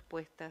 qué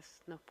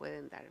respuestas nos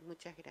pueden dar.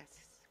 Muchas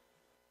gracias.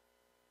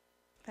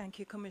 Thank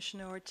you,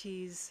 Commissioner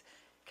Ortiz.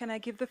 Can I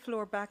give the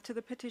floor back to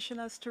the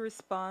petitioners to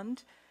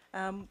respond?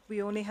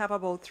 We only have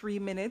about 3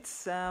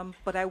 minutes,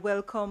 but I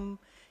welcome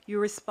you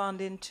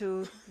responding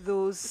to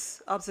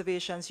those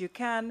observations you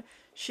can,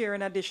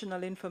 sharing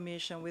additional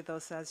information with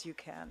us as you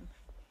can.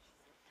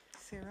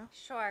 Sarah?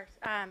 Sure.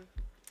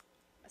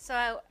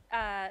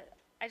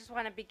 I just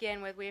want to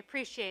begin with, we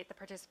appreciate the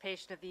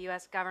participation of the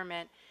U.S.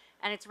 government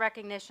and its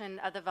recognition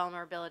of the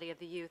vulnerability of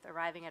the youth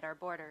arriving at our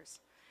borders.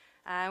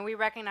 We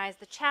recognize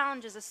the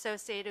challenges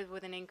associated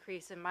with an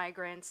increase in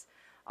migrants,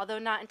 although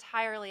not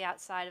entirely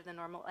outside of the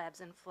normal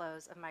ebbs and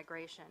flows of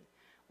migration.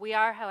 We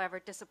are, however,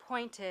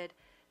 disappointed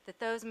that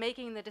those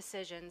making the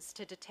decisions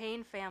to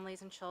detain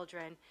families and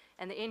children,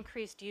 and the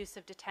increased use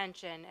of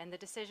detention and the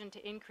decision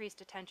to increase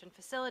detention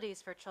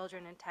facilities for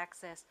children in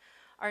Texas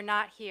are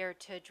not here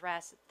to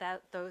address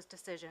those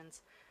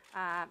decisions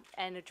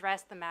and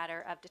address the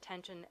matter of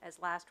detention as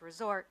last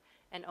resort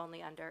and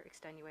only under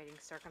extenuating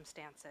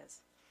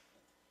circumstances.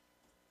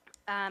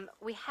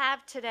 We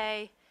have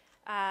today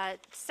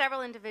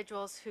several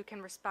individuals who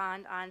can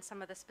respond on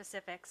some of the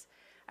specifics.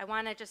 I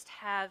want to just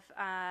have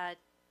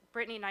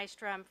Brittany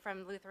Nystrom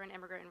from Lutheran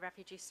Immigrant and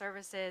Refugee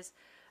Services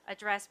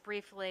address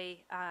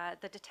briefly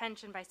the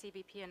detention by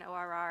CBP and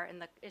ORR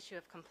and the issue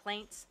of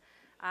complaints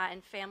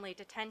and family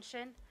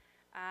detention.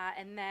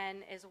 And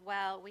then as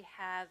well, we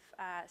have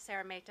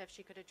Sarah Mehta, if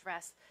she could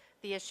address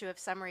the issue of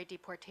summary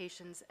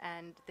deportations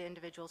and the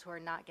individuals who are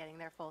not getting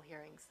their full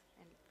hearings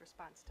in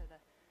response to the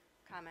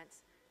comments.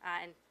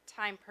 And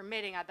time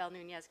permitting, Abel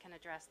Niñez can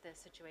address the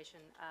situation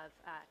of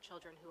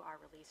children who are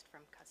released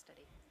from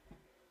custody.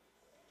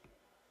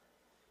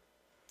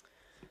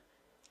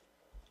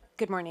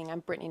 Good morning. I'm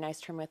Brittany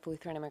Nystrom with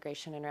Lutheran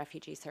Immigration and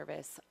Refugee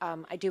Service.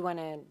 I do want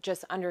to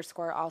just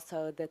underscore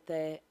also that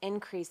the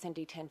increase in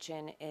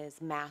detention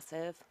is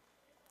massive.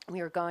 We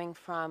are going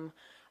from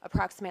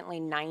approximately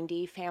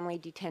 90 family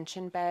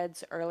detention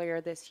beds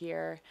earlier this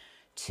year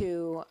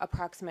to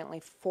approximately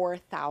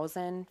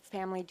 4,000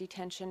 family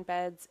detention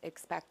beds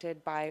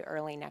expected by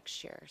early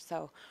next year.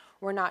 So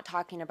we're not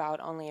talking about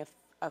only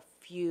a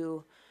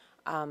few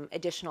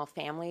additional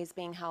families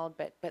being held,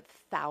 but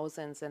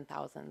thousands and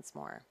thousands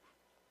more.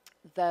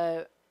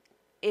 The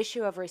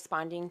issue of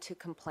responding to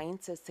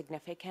complaints is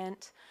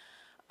significant.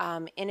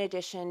 In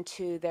addition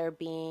to there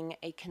being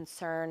a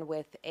concern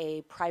with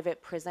a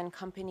private prison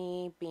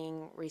company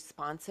being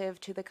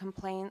responsive to the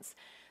complaints,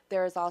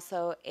 there is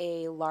also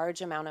a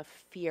large amount of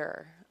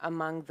fear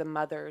among the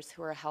mothers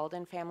who are held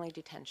in family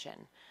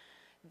detention.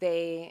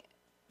 They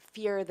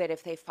fear that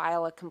if they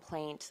file a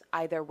complaint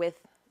either with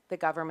the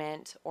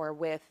government or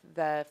with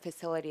the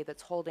facility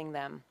that's holding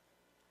them,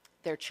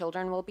 their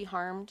children will be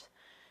harmed,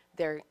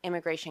 their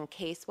immigration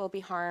case will be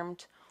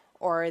harmed,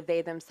 or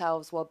they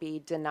themselves will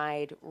be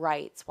denied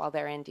rights while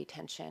they're in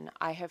detention.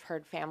 I have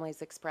heard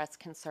families express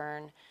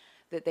concern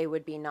that they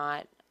would be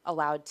not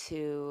allowed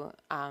to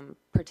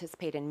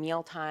participate in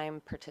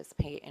mealtime,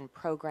 participate in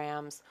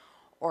programs,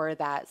 or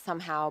that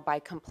somehow by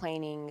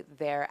complaining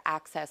their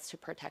access to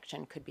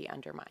protection could be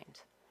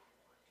undermined.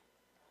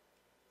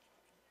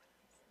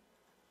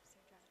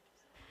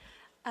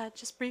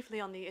 Just briefly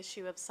on the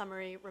issue of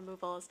summary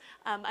removals,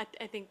 I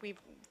think we've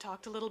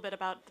talked a little bit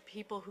about the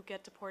people who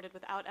get deported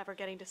without ever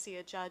getting to see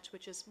a judge,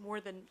 which is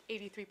more than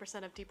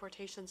 83% of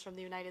deportations from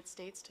the United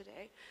States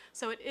today.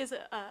 So it is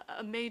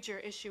a major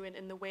issue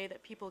in the way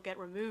that people get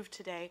removed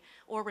today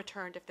or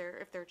returned if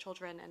they're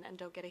children and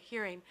don't get a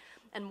hearing.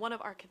 And one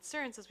of our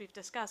concerns, as we've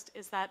discussed,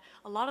 is that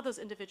a lot of those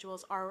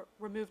individuals are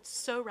removed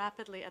so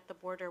rapidly at the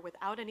border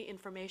without any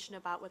information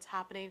about what's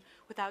happening,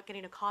 without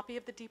getting a copy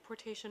of the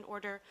deportation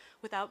order,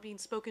 without being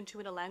spoken to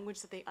in a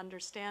language that they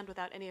understand,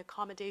 without any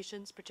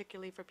accommodations,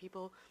 particularly for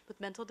people with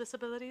mental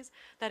disabilities,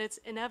 that it's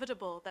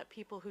inevitable that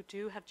people who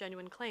do have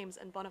genuine claims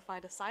and bona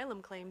fide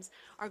asylum claims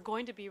are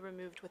going to be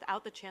removed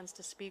without the chance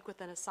to speak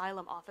with an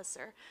asylum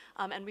officer.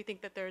 And we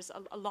think that there's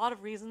a lot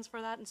of reasons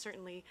for that, and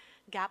certainly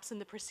gaps in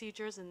the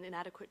procedures and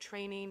inadequate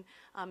training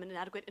and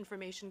inadequate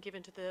information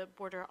given to the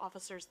border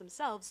officers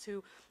themselves,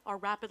 who are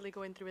rapidly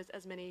going through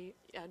as many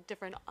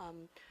different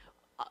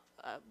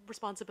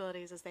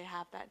responsibilities as they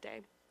have that day.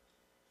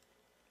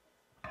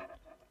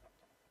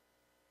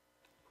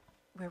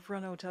 We've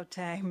run out of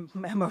time,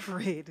 I'm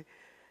afraid.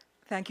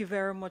 Thank you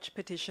very much,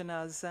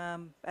 petitioners.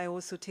 I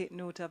also take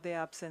note of the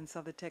absence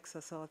of the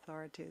Texas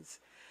authorities.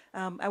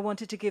 I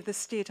wanted to give the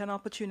state an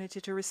opportunity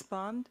to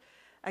respond.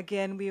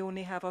 Again, we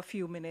only have a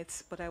few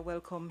minutes, but I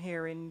welcome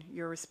hearing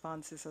your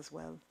responses as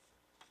well.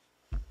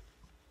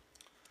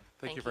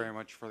 Thank you very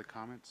much for the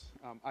comments.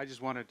 I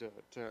just wanted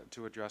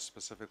to address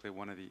specifically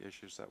one of the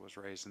issues that was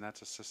raised, and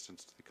that's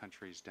assistance to the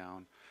countries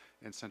down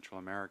in Central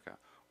America.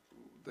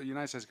 The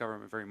United States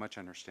government very much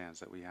understands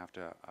that we have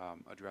to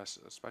address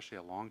especially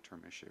a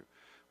long-term issue,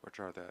 which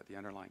are the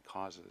underlying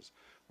causes.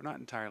 We're not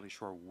entirely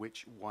sure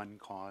which one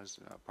caused,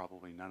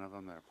 probably none of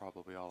them. They're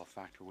probably all a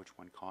factor which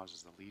one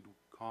causes the lead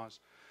cause,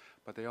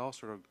 but they all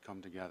sort of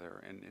come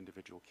together in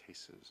individual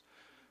cases.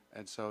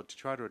 And so to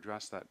try to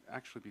address that,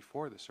 actually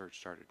before the search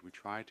started, we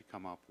tried to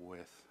come up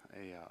with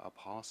a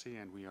policy,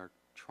 and we are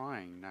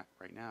trying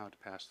right now to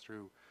pass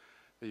through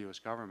the U.S.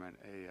 government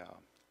a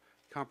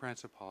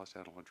comprehensive policy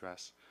that will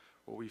address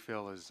what we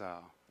feel is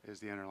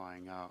the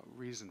underlying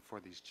reason for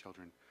these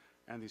children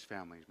and these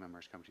families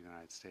members coming to the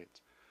United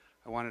States.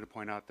 I wanted to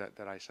point out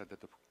that I said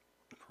that the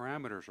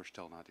parameters are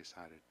still not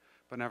decided,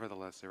 but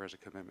nevertheless there is a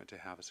commitment to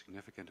have a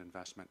significant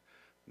investment,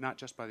 not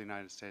just by the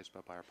United States,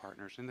 but by our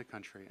partners in the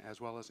country as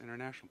well as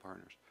international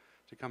partners,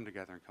 to come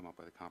together and come up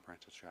with a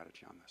comprehensive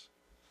strategy on this.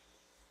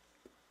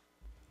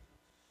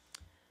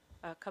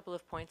 A couple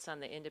of points on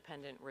the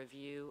independent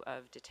review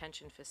of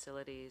detention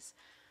facilities.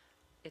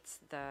 It's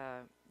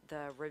the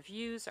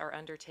reviews are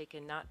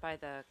undertaken not by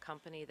the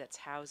company that's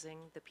housing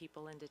the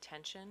people in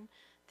detention.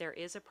 There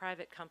is a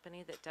private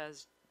company that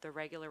does the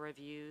regular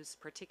reviews,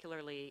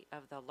 particularly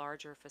of the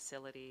larger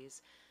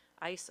facilities.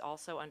 ICE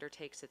also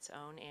undertakes its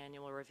own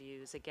annual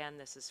reviews. Again,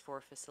 this is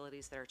for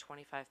facilities that are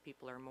 25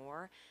 people or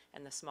more,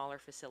 and the smaller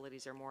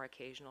facilities are more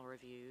occasional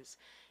reviews.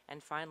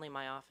 And finally,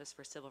 my Office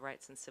for Civil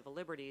Rights and Civil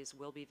Liberties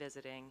will be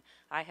visiting,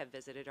 I have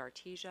visited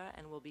Artesia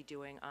and will be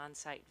doing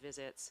on-site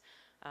visits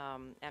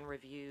and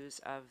reviews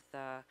of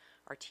the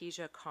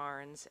Artesia,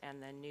 Carnes,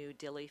 and the new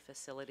Dilley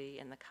facility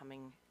in the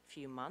coming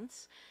few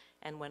months.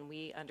 And when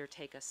we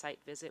undertake a site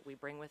visit, we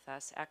bring with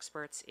us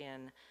experts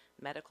in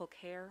medical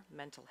care,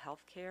 mental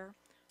health care,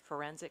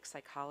 forensic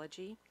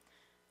psychology,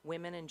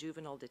 women and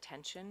juvenile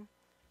detention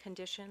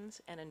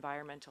conditions, and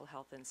environmental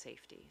health and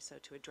safety. So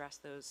to address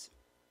those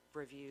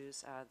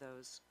reviews,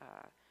 those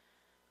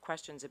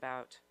questions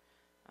about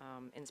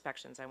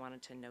inspections, I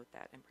wanted to note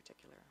that in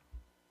particular.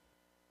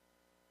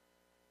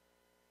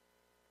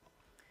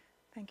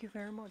 Thank you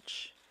very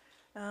much.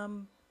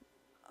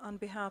 On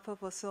behalf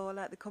of us all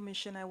at the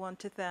Commission, I want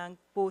to thank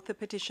both the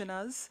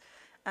petitioners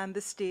and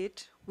the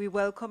state. We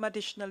welcome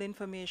additional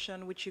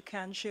information which you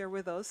can share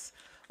with us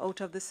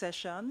out of the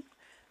session.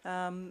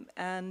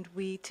 And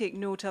we take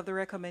note of the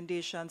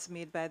recommendations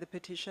made by the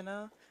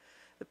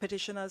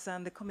petitioners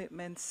and the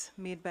commitments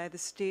made by the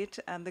state,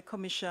 and the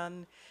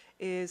Commission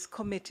is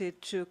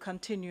committed to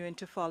continuing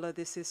to follow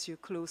this issue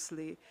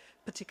closely,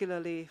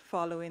 particularly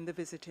following the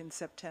visit in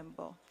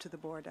September to the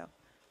border.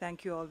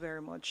 Thank you all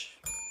very much.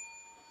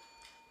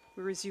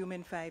 We resume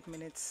in 5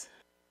 minutes.